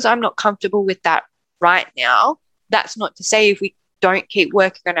 that's because I'm not comfortable with that right now. That's not to say if we don't keep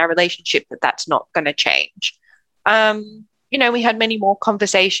working on our relationship that that's not going to change. You know, we had many more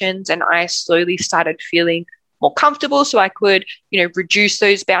conversations, and I slowly started feeling more comfortable so I could, you know, reduce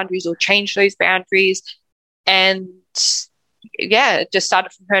those boundaries or change those boundaries. And yeah, it just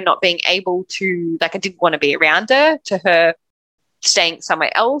started from her not being able to, like, I didn't want to be around her, to her staying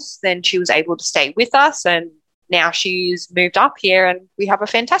somewhere else. Then she was able to stay with us, and now she's moved up here and we have a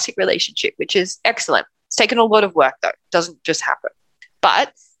fantastic relationship, which is excellent. It's taken a lot of work, though. It doesn't just happen.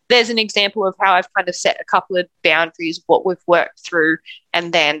 But there's an example of how I've kind of set a couple of boundaries, what we've worked through,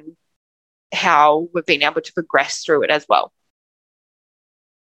 and then how we've been able to progress through it as well.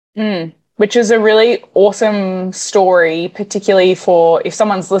 Which is a really awesome story, particularly for if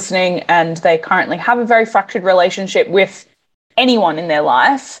someone's listening and they currently have a very fractured relationship with anyone in their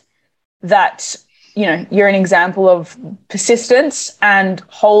life, that, you know, you're an example of persistence and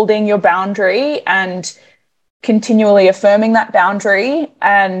holding your boundary and continually affirming that boundary.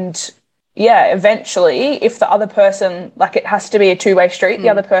 And yeah, eventually, if the other person, like, it has to be a two-way street, the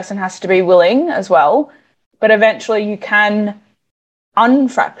other person has to be willing as well, but eventually you can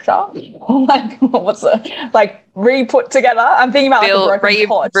unfracture, like, what's the, like, re-put together. I'm thinking about like a broken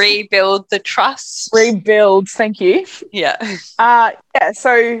pot. Rebuild the trust. Rebuild, thank you. Yeah. Yeah,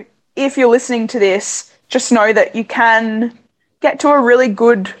 so if you're listening to this, just know that you can get to a really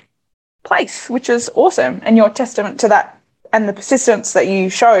good place, which is awesome, and you're testament to that and the persistence that you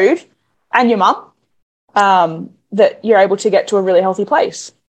showed, and your mum, that you're able to get to a really healthy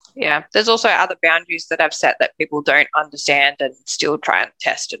place. Yeah, there's also other boundaries that I've set that people don't understand and still try and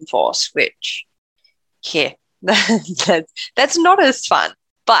test and force, which, yeah, that's not as fun.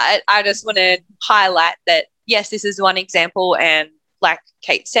 But I just want to highlight that, yes, this is one example, and like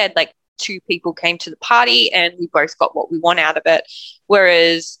Kate said, like, two people came to the party and we both got what we want out of it,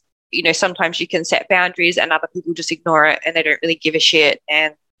 whereas, you know, sometimes you can set boundaries and other people just ignore it and they don't really give a shit,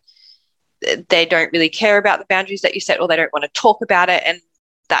 and they don't really care about the boundaries that you set, or they don't want to talk about it, and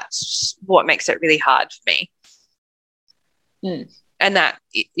that's what makes it really hard for me. And that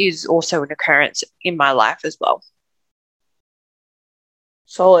is also an occurrence in my life as well.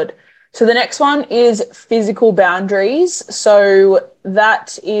 Solid. So the next one is physical boundaries. So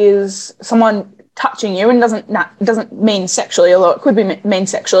that is someone touching you, and doesn't mean sexually, although it could mean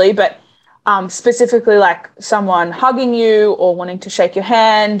sexually, but specifically like someone hugging you or wanting to shake your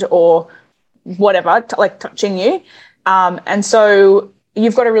hand or whatever, like touching you. And so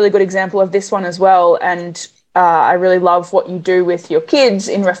you've got a really good example of this one as well, and I really love what you do with your kids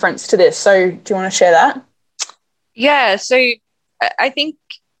in reference to this. So do you want to share that? Yeah, so I think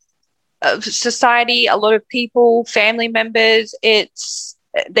society, a lot of people, family members,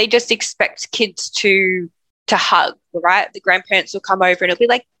 they just expect kids to hug, right? The grandparents will come over and it'll be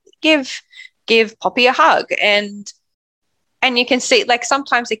like, give Poppy a hug, and you can see, like,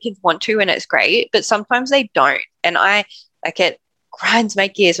 sometimes the kids want to and it's great, but sometimes they don't, and it grinds my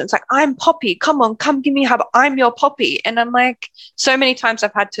gears. It's like, I'm Poppy, come give me a hug, I'm your Poppy. And I'm like, so many times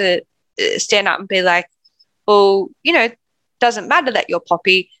I've had to stand up and be like, well, you know, it doesn't matter that you're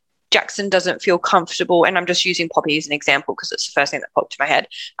Poppy. Jackson doesn't feel comfortable, and I'm just using Poppy as an example because it's the first thing that popped to my head.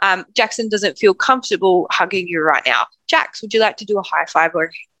 Jackson doesn't feel comfortable hugging you right now. Jax, would you like to do a high five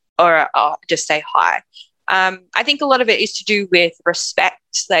or just say hi? I think a lot of it is to do with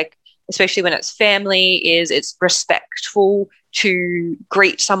respect, like, especially when it's family, it's respectful to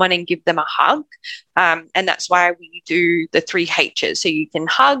greet someone and give them a hug. And that's why we do the 3 H's. So you can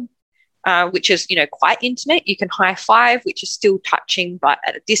hug, which is, you know, quite intimate. You can high five, which is still touching but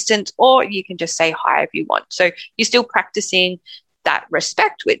at a distance, or you can just say hi if you want. So you're still practicing that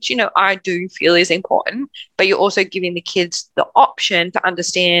respect, which, you know, I do feel is important, but you're also giving the kids the option to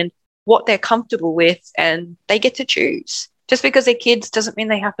understand what they're comfortable with, and they get to choose. Just because they're kids doesn't mean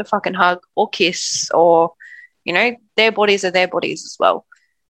they have to fucking hug or kiss or, their bodies are their bodies as well.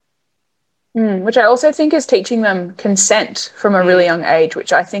 Which I also think is teaching them consent from a really young age,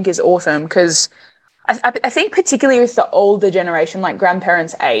 which I think is awesome because I think particularly with the older generation, like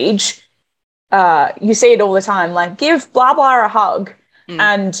grandparents' age, you see it all the time, like give blah, blah a hug.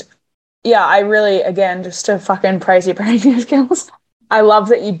 And yeah, I really, again, just to fucking praise your parenting skills, I love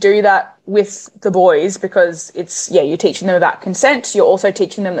that you do that with the boys because you're teaching them about consent. You're also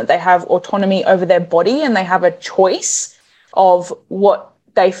teaching them that they have autonomy over their body and they have a choice of what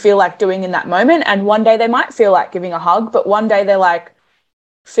they feel like doing in that moment. And one day they might feel like giving a hug, but one day they're like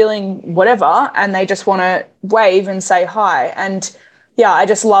feeling whatever and they just want to wave and say hi. And yeah, I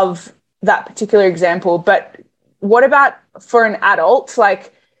just love that particular example. But what about for an adult?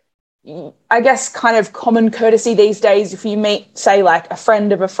 Like, I guess kind of common courtesy these days, if you meet, say, like a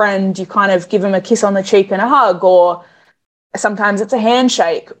friend of a friend, you kind of give them a kiss on the cheek and a hug, or sometimes it's a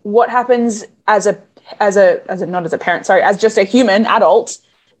handshake. What happens as just a human adult,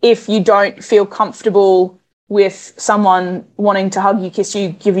 if you don't feel comfortable with someone wanting to hug you, kiss you,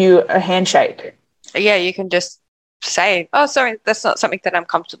 give you a handshake? Yeah, you can just say, oh, sorry, that's not something that I'm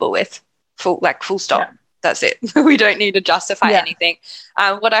comfortable with. Full stop. Yeah. That's it. We don't need to justify anything.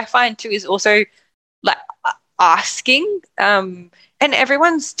 What I find too is also like asking, and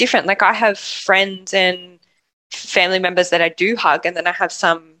everyone's different. Like I have friends and family members that I do hug, and then I have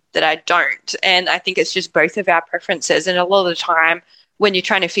some that I don't. And I think it's just both of our preferences. And a lot of the time when you're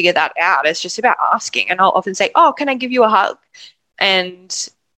trying to figure that out, it's just about asking. And I'll often say, oh, can I give you a hug? And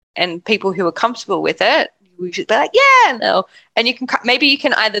people who are comfortable with it, we should be like, yeah, no. And maybe you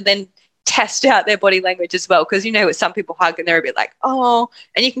can either then test out their body language as well, because with some people hug and they're a bit like, oh,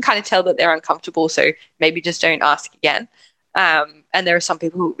 and you can kind of tell that they're uncomfortable, so maybe just don't ask again. And there are some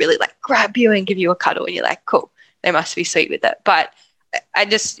people who really like grab you and give you a cuddle and you're like, cool, they must be sweet with it. But I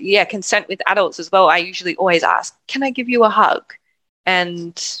just, consent with adults as well. I usually always ask, can I give you a hug?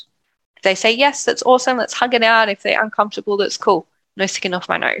 And if they say yes, that's awesome, let's hug it out. If they're uncomfortable, that's cool, no skin off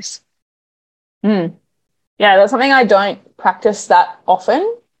my nose. Yeah, that's something I don't practice that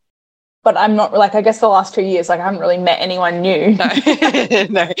often. But I'm not like, I guess the last 2 years, like I haven't really met anyone new. No,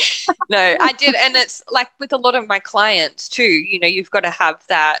 I did. And it's like with a lot of my clients too, you've got to have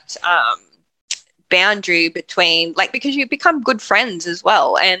that boundary between, like, because you become good friends as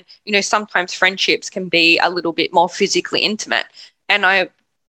well. And, sometimes friendships can be a little bit more physically intimate. And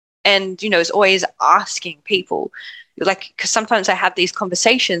it's always asking people, like, because sometimes I have these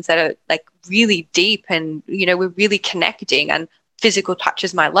conversations that are like really deep and, we're really connecting, and physical touch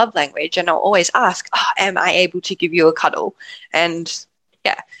is my love language, and I'll always ask, am I able to give you a cuddle? And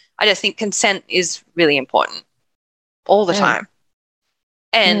I just think consent is really important all the time.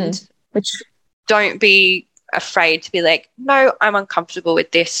 And don't be afraid to be like, no, I'm uncomfortable with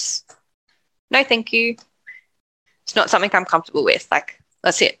this. No, thank you. It's not something I'm comfortable with. Like,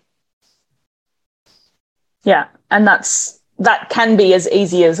 that's it. Yeah, and that can be as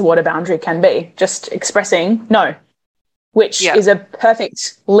easy as what a boundary can be, just expressing no. Which is a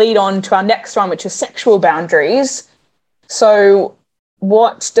perfect lead on to our next one, which is sexual boundaries. So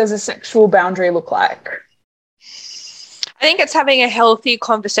what does a sexual boundary look like? I think it's having a healthy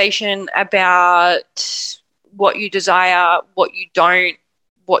conversation about what you desire, what you don't,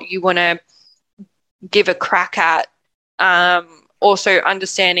 what you want to give a crack at. Also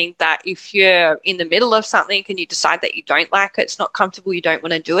understanding that if you're in the middle of something and you decide that you don't like it, it's not comfortable, you don't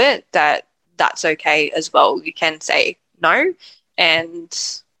want to do it, that's okay as well. You can say no,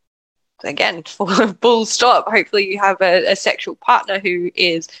 and again, full stop. Hopefully you have a sexual partner who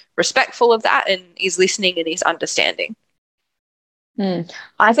is respectful of that and is listening and is understanding.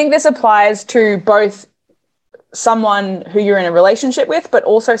 I think this applies to both someone who you're in a relationship with, but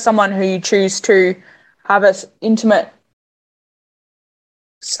also someone who you choose to have an intimate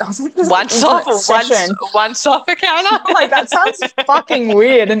once off encounter. Like, that sounds fucking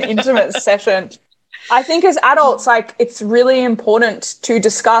weird, an intimate session. I think as adults, like, it's really important to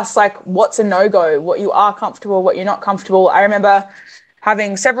discuss, like, what's a no-go, what you are comfortable, what you're not comfortable. I remember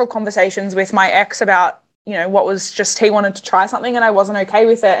having several conversations with my ex about, what was just, he wanted to try something and I wasn't okay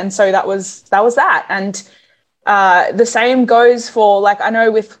with it. And so that was that. And the same goes for, like, I know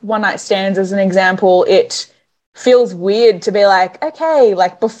with one night stands as an example, it feels weird to be like, okay,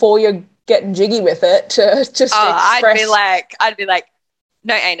 like, before you're getting jiggy with it, to just express. I'd be like,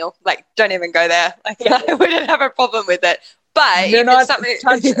 no anal, like, don't even go there. Like, I wouldn't have a problem with it. But if it's something,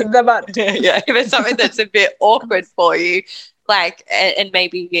 if it's something that's a bit awkward for you, like, and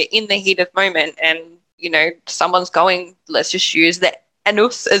maybe you're in the heat of moment and, someone's going, let's just use the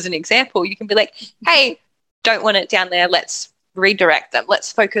anus as an example. You can be like, hey, don't want it down there. Let's redirect them.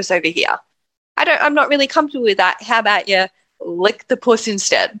 Let's focus over here. I'm not really comfortable with that. How about you lick the puss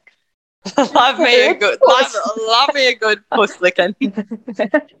instead? love me a good puss licking.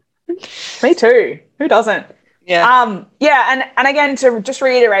 Me too. Who doesn't? Yeah. And again, to just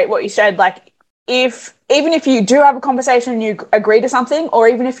reiterate what you said, like even if you do have a conversation and you agree to something, or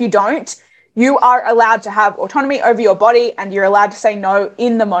even if you don't, you are allowed to have autonomy over your body and you're allowed to say no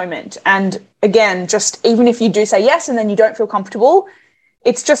in the moment. And again, just even if you do say yes and then you don't feel comfortable,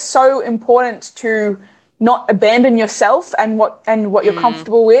 it's just so important to not abandon yourself and what you're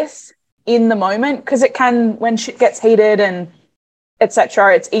comfortable with in the moment, because it can, when shit gets heated and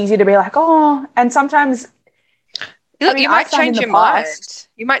etc., it's easy to be like, oh, and sometimes you might change your mind.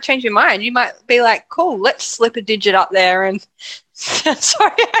 You might change your mind. You might be like, cool, let's slip a digit up there. And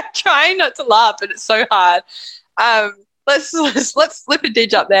sorry, I'm trying not to laugh, but it's so hard. Let's slip a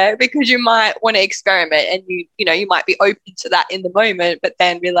digit up there, because you might want to experiment, and you might be open to that in the moment, but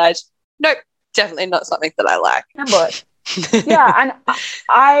then realize, nope, definitely not something that I like. Yeah, and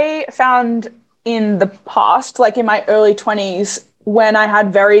I found in the past, like in my early 20s, when I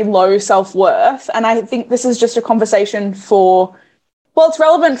had very low self-worth, and I think this is just a conversation it's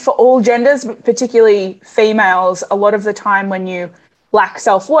relevant for all genders, but particularly females. A lot of the time when you lack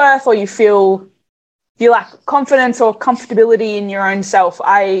self-worth or you lack confidence or comfortability in your own self,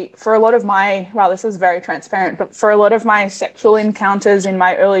 this is very transparent, but for a lot of my sexual encounters in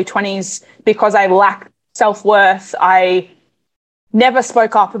my early 20s, because I lacked self-worth, I never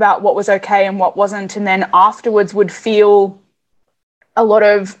spoke up about what was okay and what wasn't, and then afterwards would feel a lot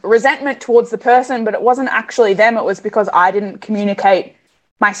of resentment towards the person, but it wasn't actually them. It was because I didn't communicate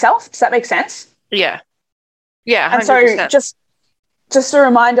myself. Does that make sense? Yeah. Yeah. 100%. And so just a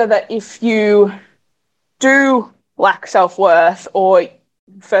reminder that if you do lack self-worth, or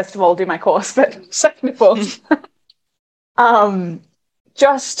first of all, do my course, but second of all,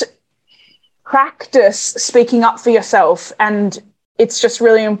 just practice speaking up for yourself. And it's just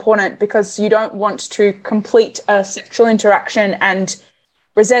really important, because you don't want to complete a sexual interaction and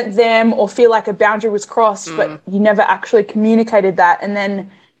resent them or feel like a boundary was crossed, but you never actually communicated that. And then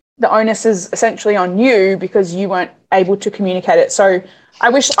the onus is essentially on you because you weren't able to communicate it. So I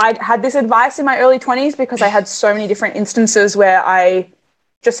wish I'd had this advice in my early 20s, because I had so many different instances where I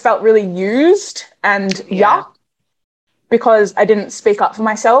just felt really used and because I didn't speak up for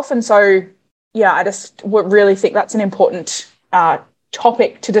myself. And so, I just would really think that's an important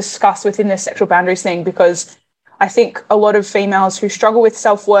topic to discuss within this sexual boundaries thing, because I think a lot of females who struggle with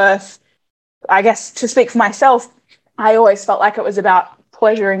self-worth, I guess to speak for myself, I always felt like it was about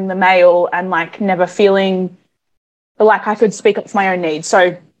pleasuring the male and like never feeling like I could speak up for my own needs.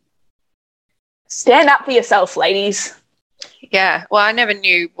 So stand up for yourself, ladies. Yeah, well, I never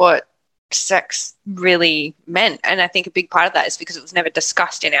knew what sex really meant, and I think a big part of that is because it was never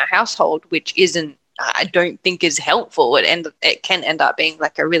discussed in our household, which I don't think is helpful. It can end up being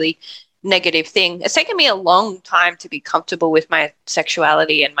like a really negative thing. It's taken me a long time to be comfortable with my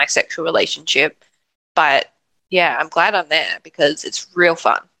sexuality and my sexual relationship, but yeah, I'm glad I'm there, because it's real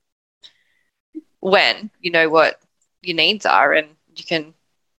fun when you know what your needs are and you can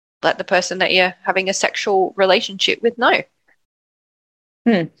let the person that you're having a sexual relationship with know.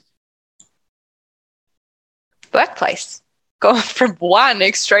 Workplace. Going from one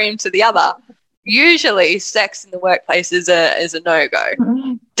extreme to the other. Usually sex in the workplace is a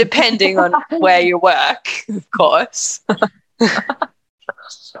no-go, depending on where you work, of course.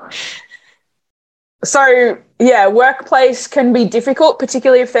 So, workplace can be difficult,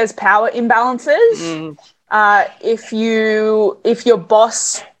 particularly if there's power imbalances. If your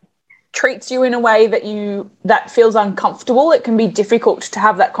boss treats you in a way that feels uncomfortable, it can be difficult to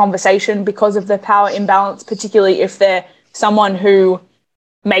have that conversation because of the power imbalance, particularly if they're someone who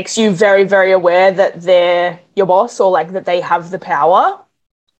makes you very, very aware that they're your boss or like that they have the power.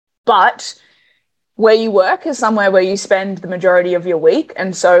 But where you work is somewhere where you spend the majority of your week.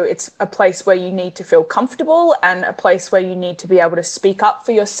 And so it's a place where you need to feel comfortable and a place where you need to be able to speak up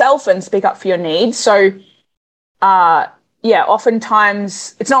for yourself and speak up for your needs. So,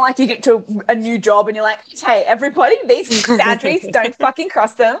 oftentimes it's not like you get to a new job and you're like, hey, everybody, these boundaries, don't fucking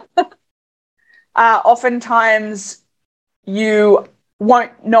cross them. Oftentimes you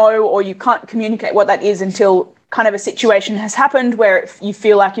won't know or you can't communicate what that is until kind of a situation has happened where you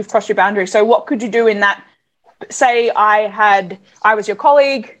feel like you've crossed your boundary. So what could you do in that? Say I was your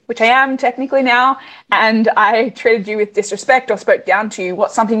colleague, which I am technically now, and I treated you with disrespect or spoke down to you.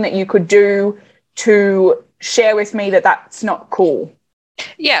 What's something that you could do to share with me that that's not cool?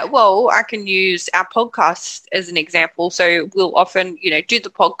 Yeah, well, I can use our podcast as an example. So we'll often, do the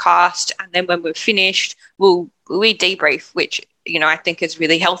podcast, and then when we're finished, we debrief, which, I think is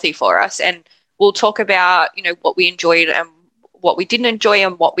really healthy for us. And we'll talk about, what we enjoyed and what we didn't enjoy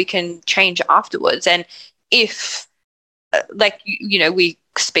and what we can change afterwards. And if, we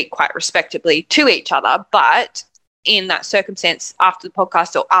speak quite respectably to each other, but in that circumstance, after the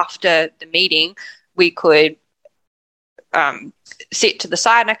podcast or after the meeting, we could sit to the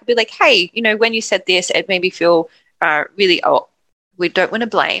side, and I could be like, hey, when you said this, it made me feel really, we don't want to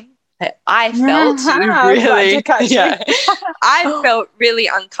blame. I felt really, I felt really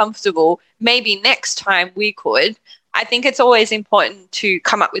uncomfortable. Maybe next time we could. I think it's always important to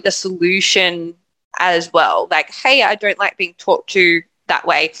come up with a solution as well. Like, hey, I don't like being talked to that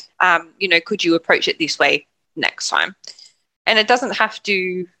way. Could you approach it this way next time? And it doesn't have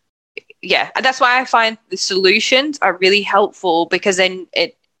to. Yeah, that's why I find the solutions are really helpful, because then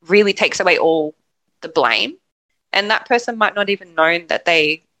it really takes away all the blame, and that person might not even know that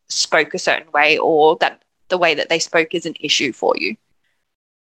they spoke a certain way, or that the way that they spoke is an issue for you.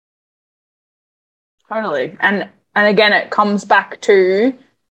 Totally. And again, it comes back to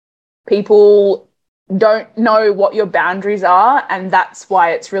people don't know what your boundaries are, and that's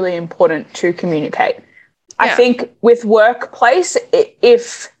why it's really important to communicate. I think with workplace,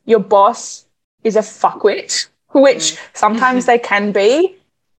 if your boss is a fuckwit, which sometimes they can be,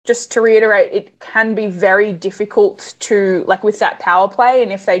 just to reiterate, it can be very difficult to, like, with that power play,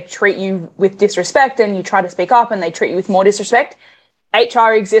 and if they treat you with disrespect and you try to speak up and they treat you with more disrespect,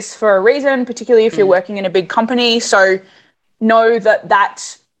 HR exists for a reason, particularly if you're working in a big company. So know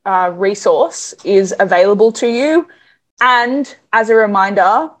that resource is available to you. And as a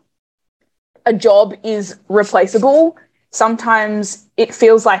reminder, a job is replaceable. Sometimes it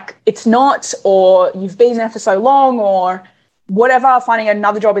feels like it's not, or you've been there for so long, or whatever, finding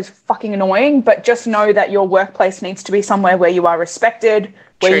another job is fucking annoying, but just know that your workplace needs to be somewhere where you are respected,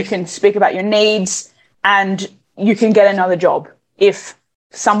 where you can speak about your needs, and you can get another job. If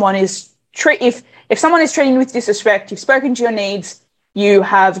someone is if someone is treating you with disrespect, you've spoken to your needs, you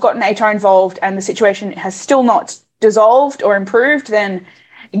have gotten HR involved, and the situation has still not dissolved or improved, then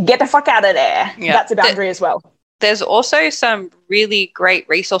get the fuck out of there. Yeah. That's a boundary as well. There's also some really great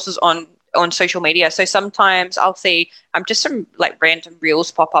resources on social media. So sometimes I'll see just some like random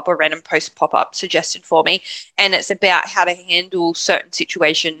reels pop up or random posts pop up suggested for me, and it's about how to handle certain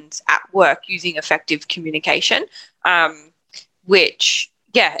situations at work using effective communication, which,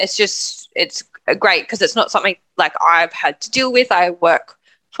 it's great because it's not something like I've had to deal with. I work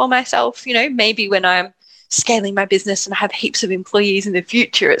for myself, maybe when I'm scaling my business and I have heaps of employees in the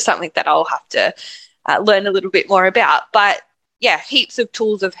future, it's something that I'll have to learn a little bit more about. But yeah, heaps of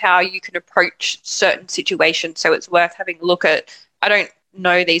tools of how you can approach certain situations. So it's worth having a look at. I don't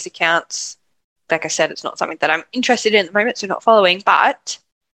know these accounts. Like I said, it's not something that I'm interested in at the moment, so not following, but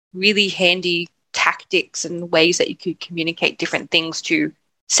really handy tactics and ways that you could communicate different things to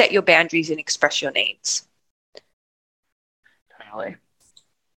set your boundaries and express your needs. Totally.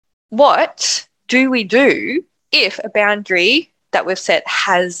 What do we do if a boundary that we've set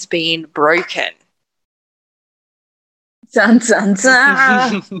has been broken? Dun, dun,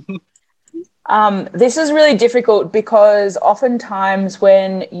 dun. This is really difficult because oftentimes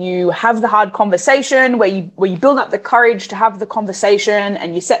when you have the hard conversation, where you build up the courage to have the conversation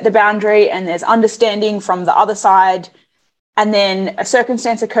and you set the boundary and there's understanding from the other side, and then a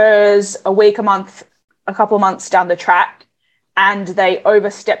circumstance occurs a week, a month, a couple of months down the track, and they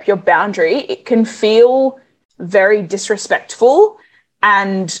overstep your boundary, it can feel very disrespectful.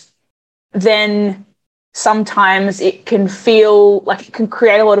 And then sometimes it can feel like it can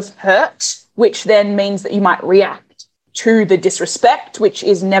create a lot of hurt, which then means that you might react to the disrespect, which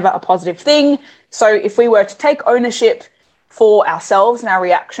is never a positive thing. So if we were to take ownership for ourselves and our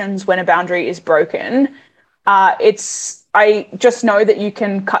reactions when a boundary is broken, I just know that you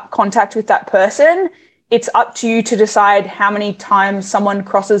can cut contact with that person. It's up to you to decide how many times someone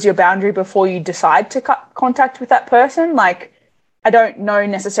crosses your boundary before you decide to cut contact with that person. Like, I don't know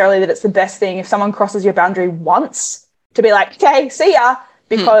necessarily that it's the best thing if someone crosses your boundary once to be like, okay, see ya,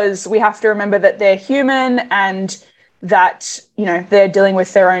 because we have to remember that they're human and that, they're dealing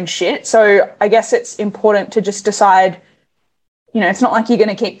with their own shit. So I guess it's important to just decide, it's not like you're going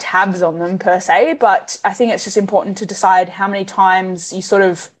to keep tabs on them per se, but I think it's just important to decide how many times you sort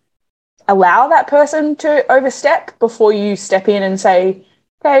of allow that person to overstep before you step in and say,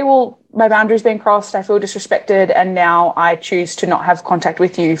 okay, well, my boundary's been crossed, I feel disrespected, and now I choose to not have contact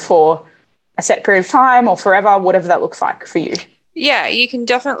with you for a set period of time or forever, whatever that looks like for you. Yeah, you can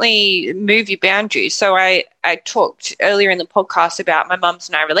definitely move your boundaries. So I talked earlier in the podcast about my mum's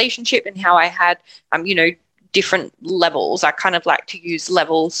and I relationship and how I had, different levels. I kind of like to use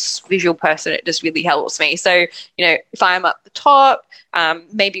levels, visual person. It just really helps me. So, if I'm up the top,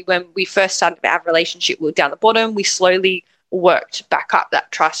 maybe when we first started our relationship, we were down the bottom. We slowly worked back up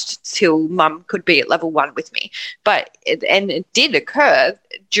that trust till mum could be at level 1 with me. But it did occur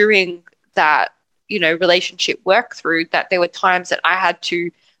during that relationship work through that there were times that I had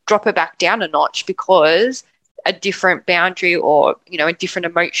to drop her back down a notch because a different boundary or, a different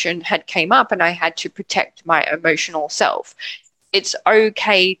emotion had came up and I had to protect my emotional self. It's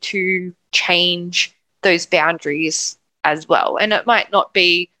okay to change those boundaries as well. And it might not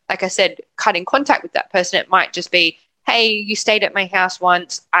be, like I said, cutting contact with that person. It might just be, hey, you stayed at my house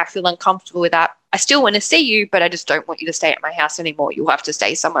once. I feel uncomfortable with that. I still want to see you, but I just don't want you to stay at my house anymore. You'll have to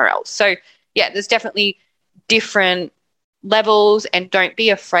stay somewhere else. So yeah, there's definitely different levels, and don't be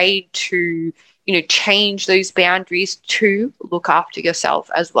afraid to, change those boundaries to look after yourself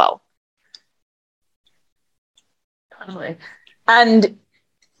as well. Totally. And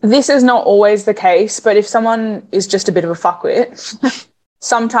this is not always the case, but if someone is just a bit of a fuckwit,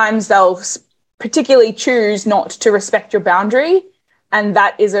 sometimes they'll particularly choose not to respect your boundary, and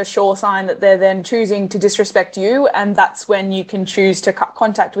that is a sure sign that they're then choosing to disrespect you, and that's when you can choose to cut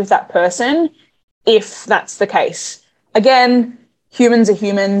contact with that person if that's the case. Again, humans are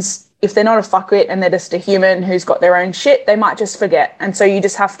humans. If they're not a fuckwit and they're just a human who's got their own shit, they might just forget. And so you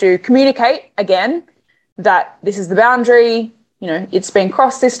just have to communicate again that this is the boundary, it's been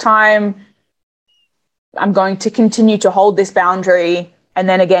crossed this time. I'm going to continue to hold this boundary. And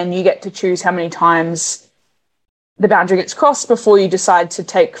then again, you get to choose how many times the boundary gets crossed before you decide to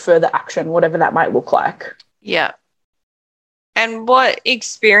take further action, whatever that might look like. Yeah. And what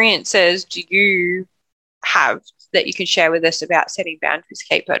experiences do you have that you can share with us about setting boundaries,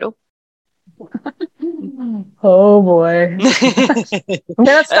 Kate Purtle? Oh boy. I'm going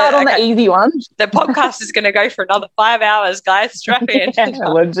to start on the easy one. The podcast is going to go for another 5 hours, guys. Strap in. Yeah,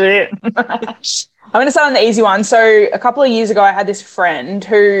 legit. I'm going to start on the easy one. So a couple of years ago, I had this friend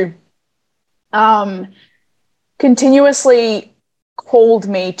who continuously called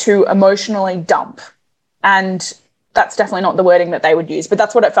me to emotionally dump. And that's definitely not the wording that they would use, but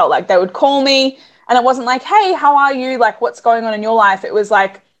that's what it felt like. They would call me and it wasn't like, hey, how are you? Like, what's going on in your life? It was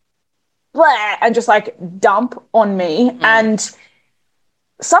like, blah, and just like dump on me. And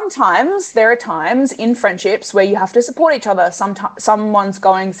sometimes there are times in friendships where you have to support each other. Someone's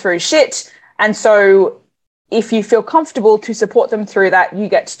going through shit. And so if you feel comfortable to support them through that, you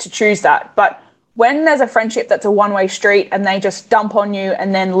get to choose that. But when there's a friendship that's a one-way street and they just dump on you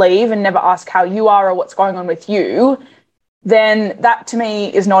and then leave and never ask how you are or what's going on with you, then that to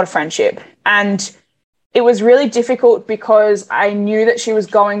me is not a friendship. And it was really difficult because I knew that she was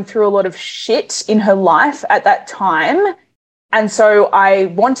going through a lot of shit in her life at that time. And so I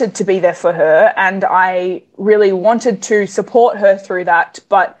wanted to be there for her and I really wanted to support her through that.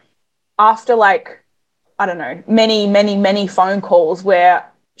 But after many phone calls where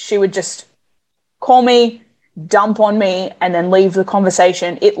she would just call me, dump on me, and then leave the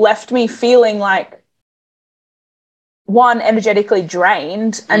conversation, it left me feeling like, one, energetically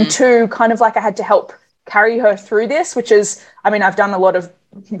drained, and two, kind of like I had to help carry her through this, which is, I've done a lot of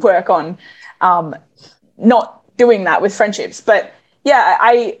work on not doing that with friendships. But yeah,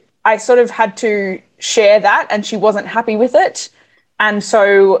 I sort of had to share that and she wasn't happy with it. And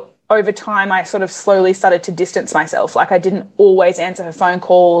so over time, I sort of slowly started to distance myself. Like I didn't always answer her phone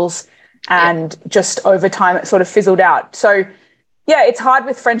calls. And just over time, it sort of fizzled out. So, yeah, it's hard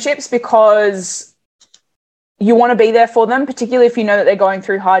with friendships because you want to be there for them, particularly if you know that they're going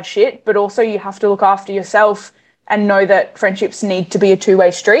through hard shit, but also you have to look after yourself and know that friendships need to be a two-way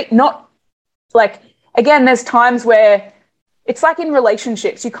street. Not like, again, there's times where it's like in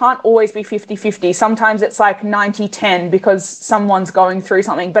relationships, you can't always be 50-50. Sometimes it's like 90-10 because someone's going through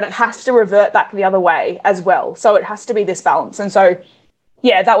something, but it has to revert back the other way as well. So it has to be this balance. And so,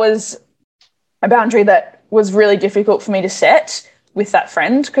 yeah, that was a boundary that was really difficult for me to set with that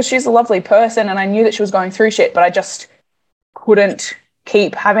friend because she's a lovely person and I knew that she was going through shit, but I just couldn't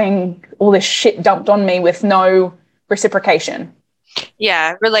keep having all this shit dumped on me with no reciprocation.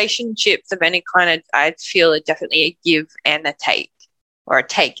 Yeah, relationships of any kind, I feel, are definitely a give and a take, or a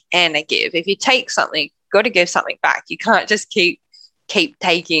take and a give. If you take something, you've got to give something back. You can't just keep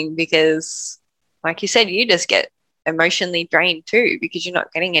taking because, like you said, you just get emotionally drained too because you're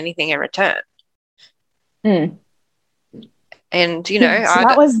not getting anything in return. And,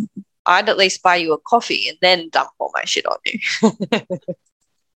 I'd at least buy you a coffee and then dump all my shit on you.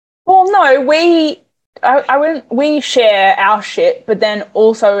 Well, no, I wouldn't, we share our shit, but then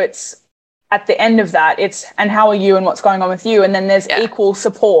also it's at the end of that, it's, and how are you and what's going on with you? And then there's equal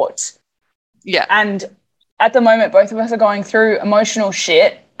support. Yeah. And at the moment, both of us are going through emotional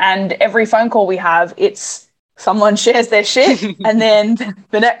shit, and every phone call we have, it's someone shares their shit and then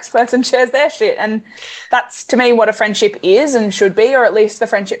the next person shares their shit. And that's, to me, what a friendship is and should be, or at least the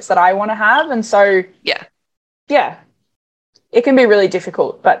friendships that I want to have. And so, yeah, it can be really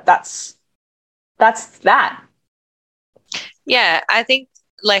difficult, but that's that. Yeah, I think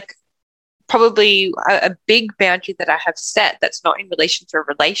like probably a big boundary that I have set that's not in relation to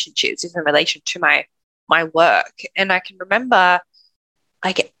relationships is in relation to my work. And I can remember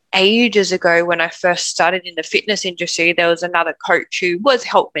like ages ago when I first started in the fitness industry, there was another coach who was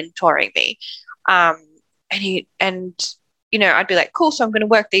help mentoring me. And you know, I'd be like, cool, so I'm going to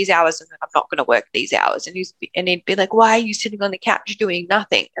work these hours and then I'm not going to work these hours. And he'd be like, why are you sitting on the couch doing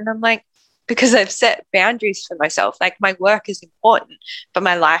nothing? And I'm like, because I've set boundaries for myself. Like my work is important, but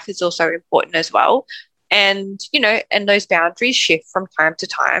my life is also important as well. And, you know, and those boundaries shift from time to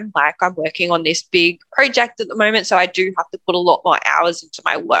time. Like I'm working on this big project at the moment, so I do have to put a lot more hours into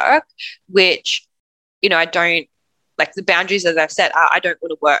my work, which, you know, I don't, like the boundaries that I've set are I don't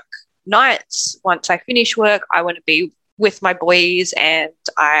want to work nights. Once I finish work, I want to be with my boys and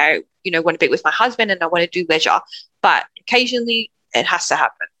I, you know, want to be with my husband and I want to do leisure. But occasionally it has to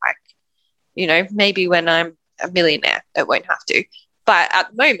happen. Like, you know, maybe when I'm a millionaire, it won't have to. But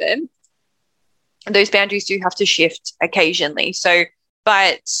at the moment, those boundaries do have to shift occasionally. So,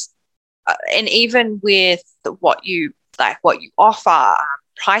 but, and even with what you offer,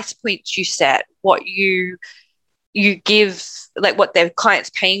 price points you set, what you give, like what their clients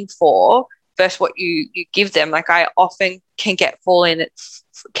paying for versus what you give them. Like I often can fall in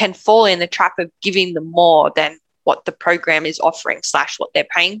the trap of giving them more than what the program is offering / what they're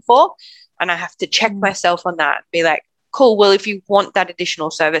paying for. And I have to check myself on that and be like, cool, well, if you want that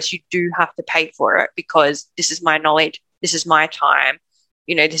additional service, you do have to pay for it because this is my knowledge, this is my time,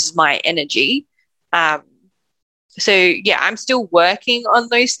 you know, this is my energy. So, yeah, I'm still working on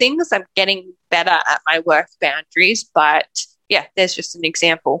those things. I'm getting better at my work boundaries. But, yeah, there's just an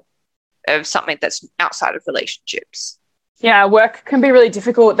example of something that's outside of relationships. Yeah, work can be really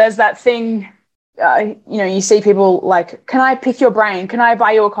difficult. There's that thing, you know, you see people like, can I pick your brain? Can I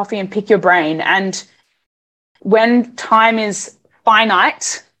buy you a coffee and pick your brain? And when time is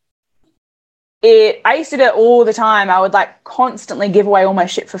finite, I used to do it all the time. I would like constantly give away all my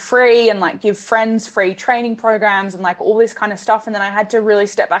shit for free and like give friends free training programs and like all this kind of stuff. And then I had to really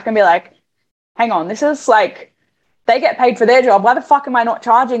step back and be like, hang on, this is like, they get paid for their job. Why the fuck am I not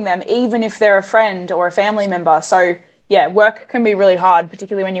charging them, even if they're a friend or a family member? So yeah, work can be really hard,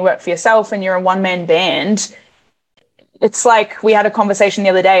 particularly when you work for yourself and you're a one-man band. It's like we had a conversation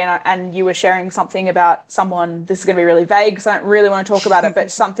the other day and you were sharing something about someone, this is going to be really vague because I don't really want to talk about it, but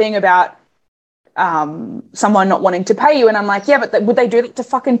something about someone not wanting to pay you. And I'm like, yeah, but would they do that to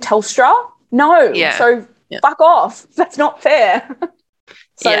fucking Telstra? No. Yeah. So fuck off. That's not fair.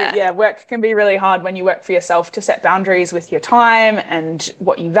 So yeah, work can be really hard when you work for yourself to set boundaries with your time and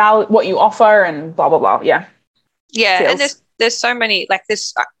what you offer and blah, blah, blah. Yeah. Yeah. Feels. And there's so many, like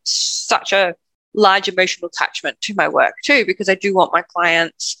there's such a large emotional attachment to my work too, because I do want my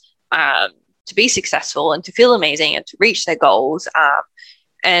clients to be successful and to feel amazing and to reach their goals.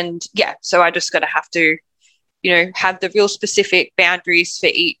 And yeah, so I just got to have to, you know, have the real specific boundaries for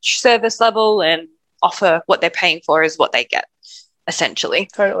each service level and offer what they're paying for is what they get, essentially.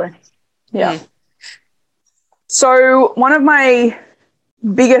 Totally. Yeah. So one of my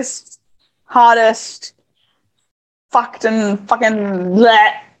biggest, hardest, fucked and fucking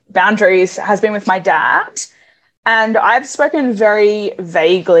boundaries has been with my dad. And I've spoken very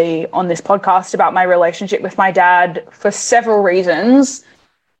vaguely on this podcast about my relationship with my dad for several reasons.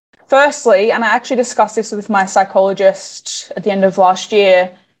 Firstly, and I actually discussed this with my psychologist at the end of last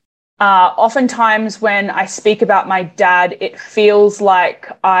year, oftentimes when I speak about my dad, it feels like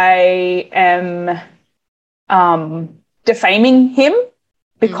I am defaming him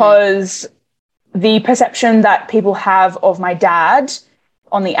because the perception that people have of my dad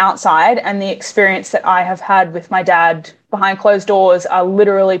on the outside and the experience that I have had with my dad behind closed doors are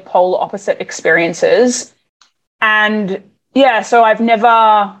literally polar opposite experiences. And yeah, so I've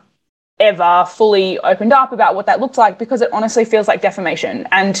never ever fully opened up about what that looked like because it honestly feels like defamation.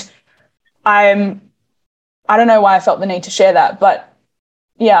 And I don't know why I felt the need to share that, but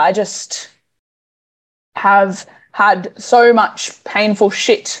yeah, I just have had so much painful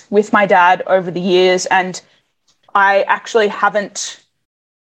shit with my dad over the years, and I actually haven't,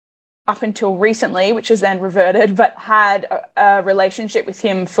 up until recently, which has then reverted, but had a relationship with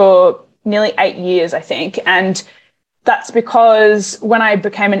him for nearly 8 years, I think. And that's because when I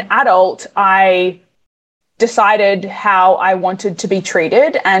became an adult, I decided how I wanted to be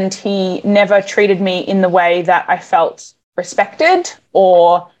treated, and he never treated me in the way that I felt respected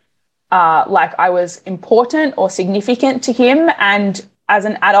or like I was important or significant to him. And as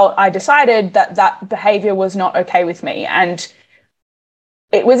an adult, I decided that that behavior was not okay with me. And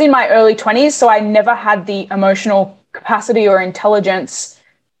it was in my early 20s, so I never had the emotional capacity or intelligence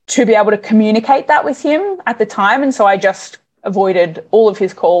to be able to communicate that with him at the time. And so I just avoided all of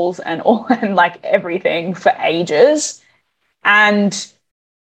his calls and like everything for ages. And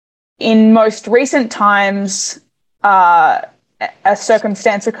in most recent times, a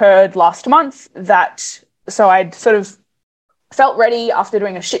circumstance occurred last month so I'd sort of felt ready after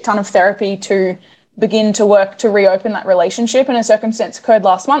doing a shit ton of therapy to begin to work to reopen that relationship. And a circumstance occurred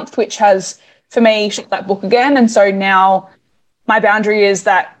last month, which has, for me, shut that book again. And so now my boundary is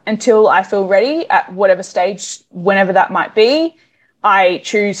that until I feel ready at whatever stage, whenever that might be, I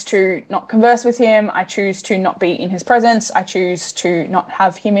choose to not converse with him. I choose to not be in his presence. I choose to not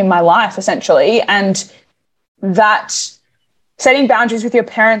have him in my life, essentially. And that setting boundaries with your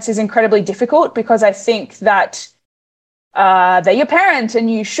parents is incredibly difficult, because I think that they're your parent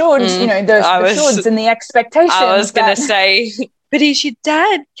and you should, the shoulds and the expectations. I was going to say, but he's your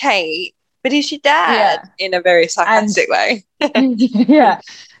dad, Kate. But he's your dad, in a very sarcastic way. Yeah.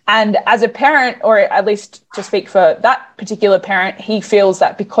 And as a parent, or at least to speak for that particular parent, he feels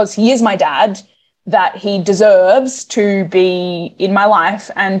that because he is my dad, that he deserves to be in my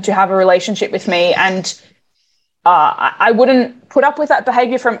life and to have a relationship with me. And I wouldn't put up with that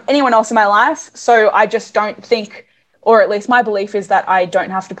behavior from anyone else in my life. So I just don't think, or at least my belief is that I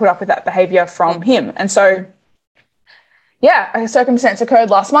don't have to put up with that behavior from him. And so, yeah, a circumstance occurred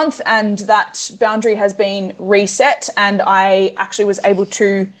last month and that boundary has been reset, and I actually was able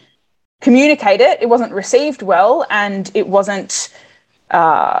to communicate it. It wasn't received well and it wasn't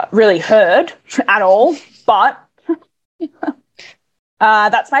really heard at all, but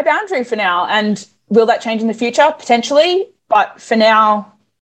that's my boundary for now. And will that change in the future? Potentially, but for now,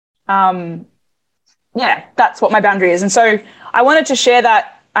 that's what my boundary is. And so I wanted to share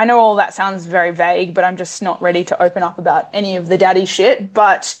that. I know all that sounds very vague, but I'm just not ready to open up about any of the daddy shit.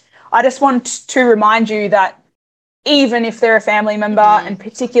 But I just want to remind you that even if they're a family member, and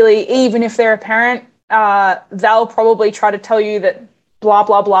particularly even if they're a parent, they'll probably try to tell you that blah,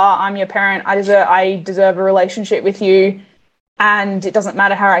 blah, blah, I'm your parent, I deserve a relationship with you, and it doesn't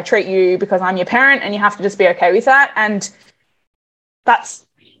matter how I treat you because I'm your parent, and you have to just be okay with that. And that's,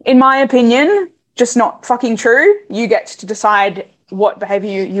 in my opinion, just not fucking true. You get to decide what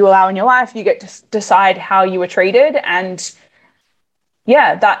behavior you allow in your life. You get to decide how you were treated. And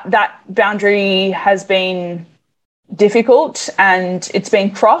yeah, that boundary has been difficult and it's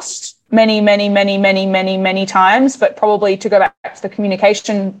been crossed many, many, many, many, many, many times. But probably to go back to the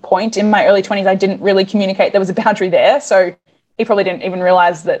communication point, in my early 20s, I didn't really communicate there was a boundary there. So he probably didn't even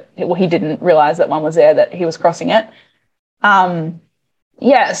realize that, he didn't realize that one was there, that he was crossing it. So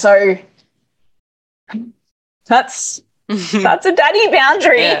that's a daddy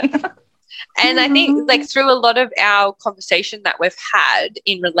boundary. Yeah. And I think through a lot of our conversation that we've had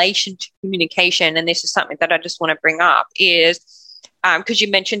in relation to communication, and this is something that I just want to bring up, is because you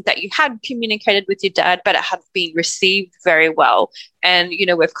mentioned that you had communicated with your dad, but it hadn't been received very well. And,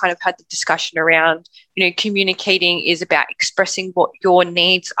 we've kind of had the discussion around, communicating is about expressing what your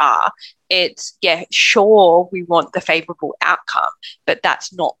needs are. It's, sure, we want the favorable outcome, but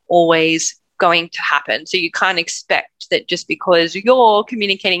that's not always going to happen. So you can't expect that just because you're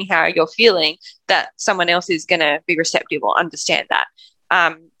communicating how you're feeling that someone else is going to be receptive or understand that.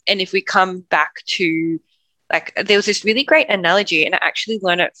 And if we come back to, there was this really great analogy, and I actually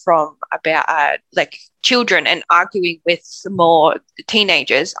learned it from about children and arguing with more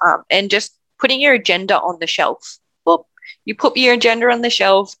teenagers, and just putting your agenda on the shelf. Well, you put your agenda on the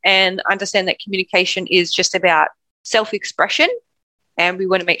shelf and understand that communication is just about self-expression. And we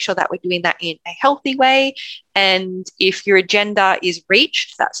want to make sure that we're doing that in a healthy way. And if your agenda is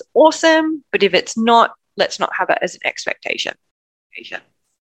reached, that's awesome. But if it's not, let's not have it as an expectation.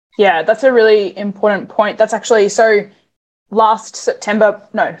 Yeah, that's a really important point. That's actually, so last September,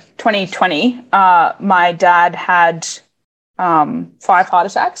 2020, my dad had 5 heart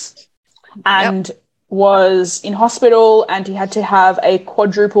attacks and was in hospital, and he had to have a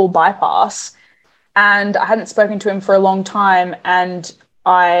quadruple bypass. And I hadn't spoken to him for a long time, and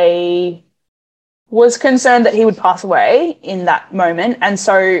I was concerned that he would pass away in that moment. And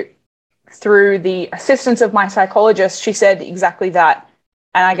so through the assistance of my psychologist, she said exactly that.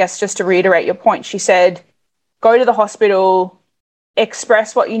 And I guess just to reiterate your point, she said, go to the hospital.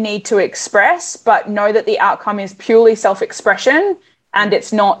 express what you need to express, but know that the outcome is purely self-expression, and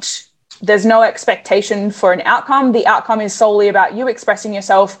there's no expectation for an outcome. The outcome is solely about you expressing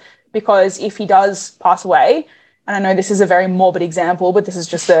yourself, because if he does pass away, and I know this is a very morbid example, but this is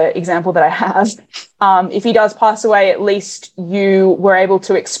just the example that I have. If he does pass away, at least you were able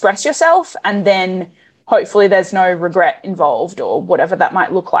to express yourself, and then hopefully there's no regret involved or whatever that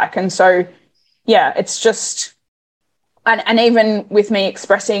might look like. And so, yeah, it's just, and even with me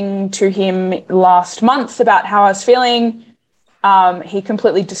expressing to him last month about how I was feeling, he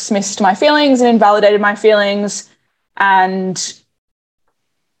completely dismissed my feelings and invalidated my feelings. And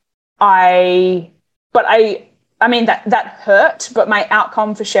I mean, that hurt, but my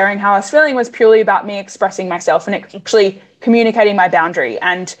outcome for sharing how I was feeling was purely about me expressing myself and actually communicating my boundary.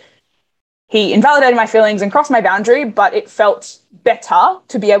 And he invalidated my feelings and crossed my boundary, but it felt better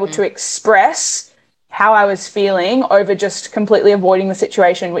to be able to express how I was feeling over just completely avoiding the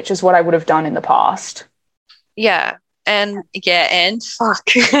situation, which is what I would have done in the past. Yeah. And fuck.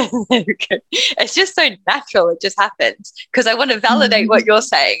 It's just so natural. It just happens because I want to validate what you're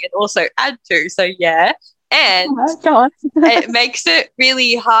saying and also add to. So, yeah. And go on. it makes it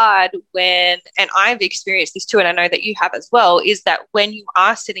really hard when, and I've experienced this too, and I know that you have as well, is that when you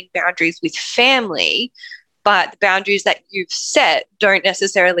are setting boundaries with family, but the boundaries that you've set don't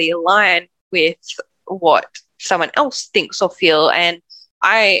necessarily align with what someone else thinks or feel. And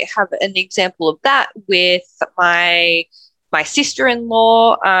I have an example of that with my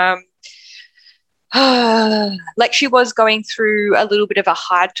sister-in-law. Like she was going through a little bit of a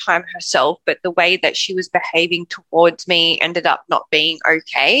hard time herself, but the way that she was behaving towards me ended up not being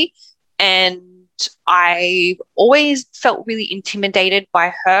okay. And I always felt really intimidated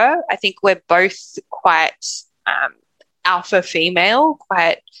by her. I think we're both quite alpha female,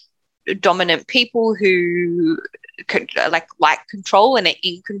 quite dominant people who like control and are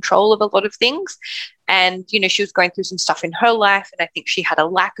in control of a lot of things. And, you know, she was going through some stuff in her life, and I think she had a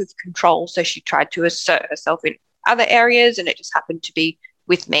lack of control. So she tried to assert herself in other areas, and it just happened to be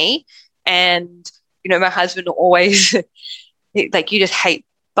with me. And, you know, my husband always, like, you just hate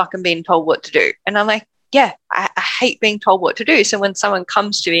fucking being told what to do. And I'm like, yeah, I hate being told what to do. So when someone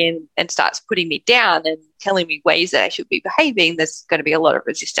comes to me and starts putting me down and telling me ways that I should be behaving, there's going to be a lot of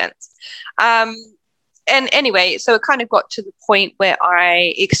resistance. And anyway, so it kind of got to the point where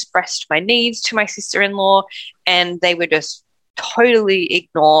I expressed my needs to my sister-in-law, and they were just totally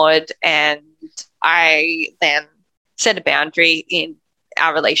ignored. And I then set a boundary in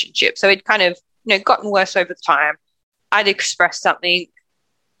our relationship. So it kind of, you know, gotten worse over time. I'd expressed something.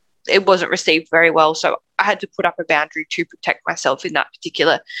 It wasn't received very well. So I had to put up a boundary to protect myself in that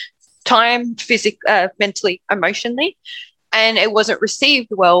particular time, physically, mentally, emotionally. And it wasn't received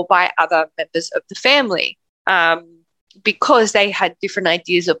well by other members of the family because they had different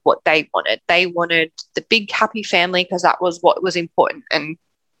ideas of what they wanted. They wanted the big, happy family because that was what was important and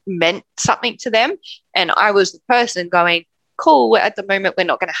meant something to them. And I was the person going, cool, at the moment we're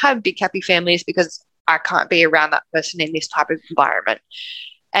not going to have big, happy families because I can't be around that person in this type of environment.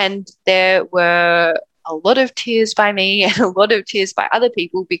 And there were a lot of tears by me and a lot of tears by other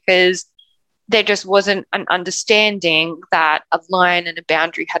people because there just wasn't an understanding that a line and a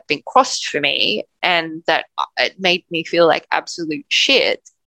boundary had been crossed for me, and that it made me feel like absolute shit.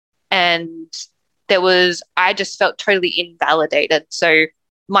 And I just felt totally invalidated. So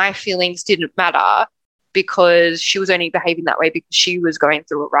my feelings didn't matter because she was only behaving that way because she was going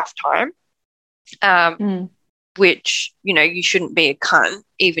through a rough time, which, you know, you shouldn't be a cunt,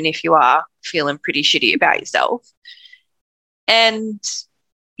 even if you are feeling pretty shitty about yourself. And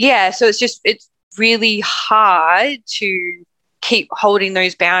yeah, so it's really hard to keep holding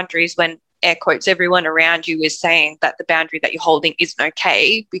those boundaries when, air quotes, everyone around you is saying that the boundary that you're holding isn't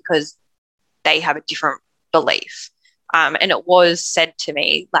okay because they have a different belief. And it was said to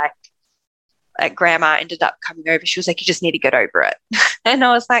me, like grandma ended up coming over. She was like, you just need to get over it. And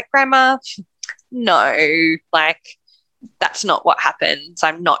I was like, grandma, no, like that's not what happens.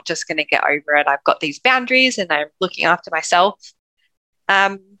 I'm not just going to get over it. I've got these boundaries and I'm looking after myself.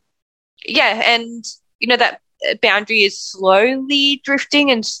 Yeah, and, you know, that boundary is slowly drifting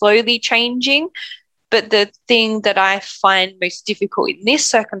and slowly changing. But the thing that I find most difficult in this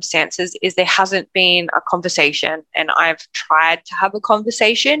circumstances is there hasn't been a conversation, and I've tried to have a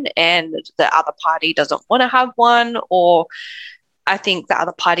conversation and the other party doesn't want to have one, or I think the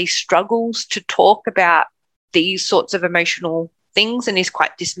other party struggles to talk about these sorts of emotional things and is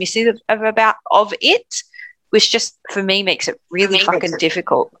quite dismissive of it, which just for me makes it really fucking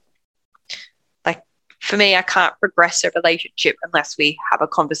difficult. Like for me, I can't progress a relationship unless we have a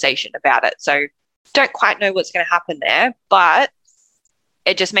conversation about it. So don't quite know what's going to happen there, but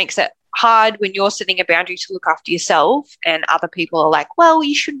it just makes it hard when you're setting a boundary to look after yourself and other people are like, well,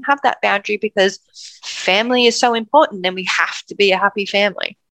 you shouldn't have that boundary because family is so important and we have to be a happy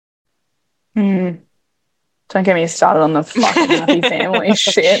family. Don't get me started on the fucking happy family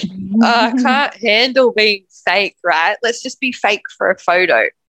shit. I can't handle being fake, right? Let's just be fake for a photo.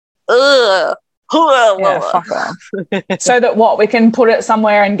 Ugh. Yeah, fuck off. So that what, we can put it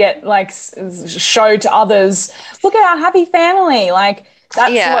somewhere and get like show to others, look at our happy family. Like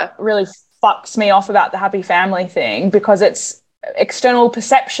that's what really fucks me off about the happy family thing, because it's external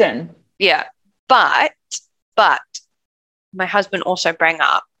perception. Yeah. But my husband also brought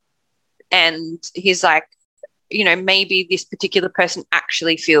up, and he's like, you know, maybe this particular person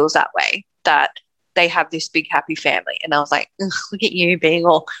actually feels that way, that they have this big happy family. And I was like, look at you being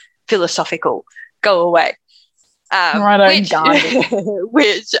all philosophical. Go away. Which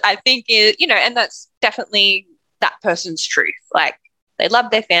I think is, you know, and that's definitely that person's truth. Like, they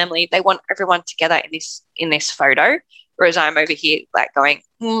love their family. They want everyone together in this photo. Whereas I'm over here like going,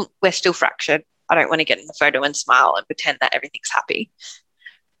 we're still fractured. I don't want to get in the photo and smile and pretend that everything's happy.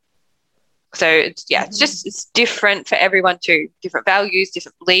 So it's different for everyone too. Different values,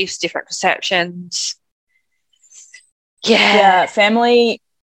 different beliefs, different perceptions. Yeah, family,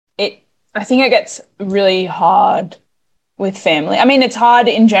 I think it gets really hard with family. I mean, it's hard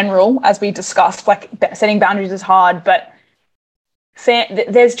in general, as we discussed, like setting boundaries is hard, but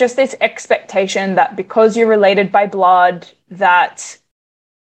there's just this expectation that because you're related by blood, that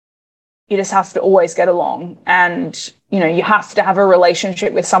you just have to always get along, and, you know, you have to have a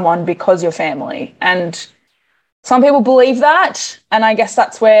relationship with someone because you're family. And some people believe that, and I guess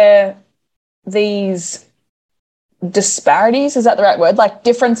that's where these disparities, is that the right word? Like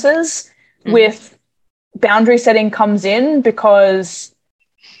differences with boundary setting comes in, because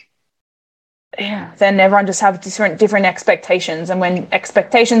then everyone just have different expectations, and when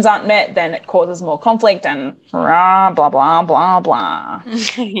expectations aren't met, then it causes more conflict and blah blah blah blah blah.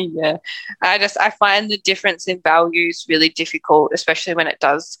 Yeah, I find the difference in values really difficult, especially when it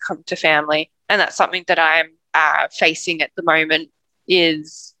does come to family, and that's something that I'm facing at the moment.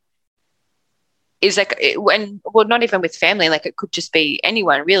 Is like not even with family, like it could just be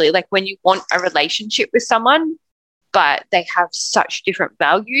anyone really. Like when you want a relationship with someone, but they have such different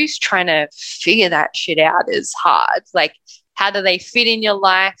values, trying to figure that shit out is hard. Like, how do they fit in your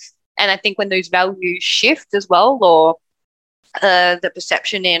life? And I think when those values shift as well, or the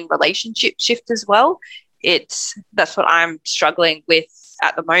perception and relationship shift as well, that's what I'm struggling with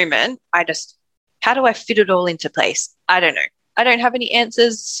at the moment. How do I fit it all into place? I don't know. I don't have any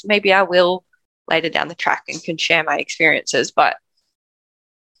answers. Maybe I will later down the track and can share my experiences. But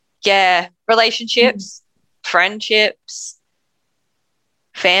yeah, relationships, friendships,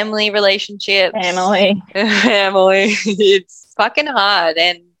 family relationships. Family. It's fucking hard.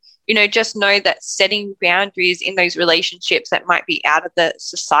 And, you know, just know that setting boundaries in those relationships that might be out of the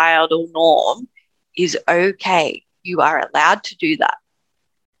societal norm is okay. You are allowed to do that.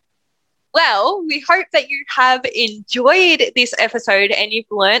 Well, we hope that you have enjoyed this episode and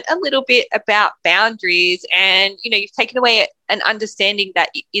you've learned a little bit about boundaries, and, you know, you've taken away an understanding that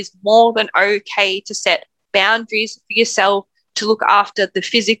it is more than okay to set boundaries for yourself to look after the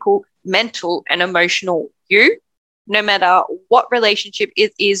physical, mental, and emotional you. No matter what relationship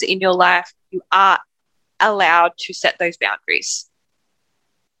it is in your life, you are allowed to set those boundaries.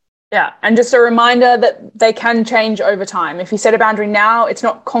 Yeah, and just a reminder that they can change over time. If you set a boundary now, it's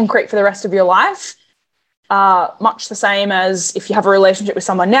not concrete for the rest of your life. Much the same as if you have a relationship with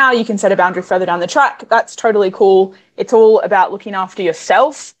someone now, you can set a boundary further down the track. That's totally cool. It's all about looking after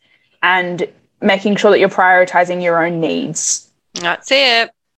yourself and making sure that you're prioritizing your own needs. That's it.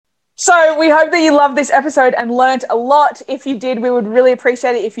 So we hope that you loved this episode and learnt a lot. If you did, we would really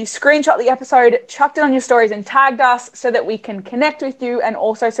appreciate it if you screenshot the episode, chucked it on your stories and tagged us so that we can connect with you, and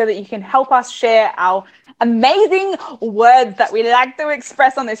also so that you can help us share our amazing words that we like to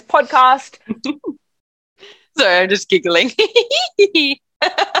express on this podcast. Sorry, I'm just giggling.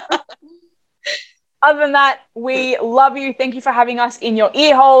 Other than that, we love you. Thank you for having us in your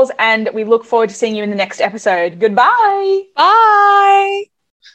ear holes, and we look forward to seeing you in the next episode. Goodbye. Bye.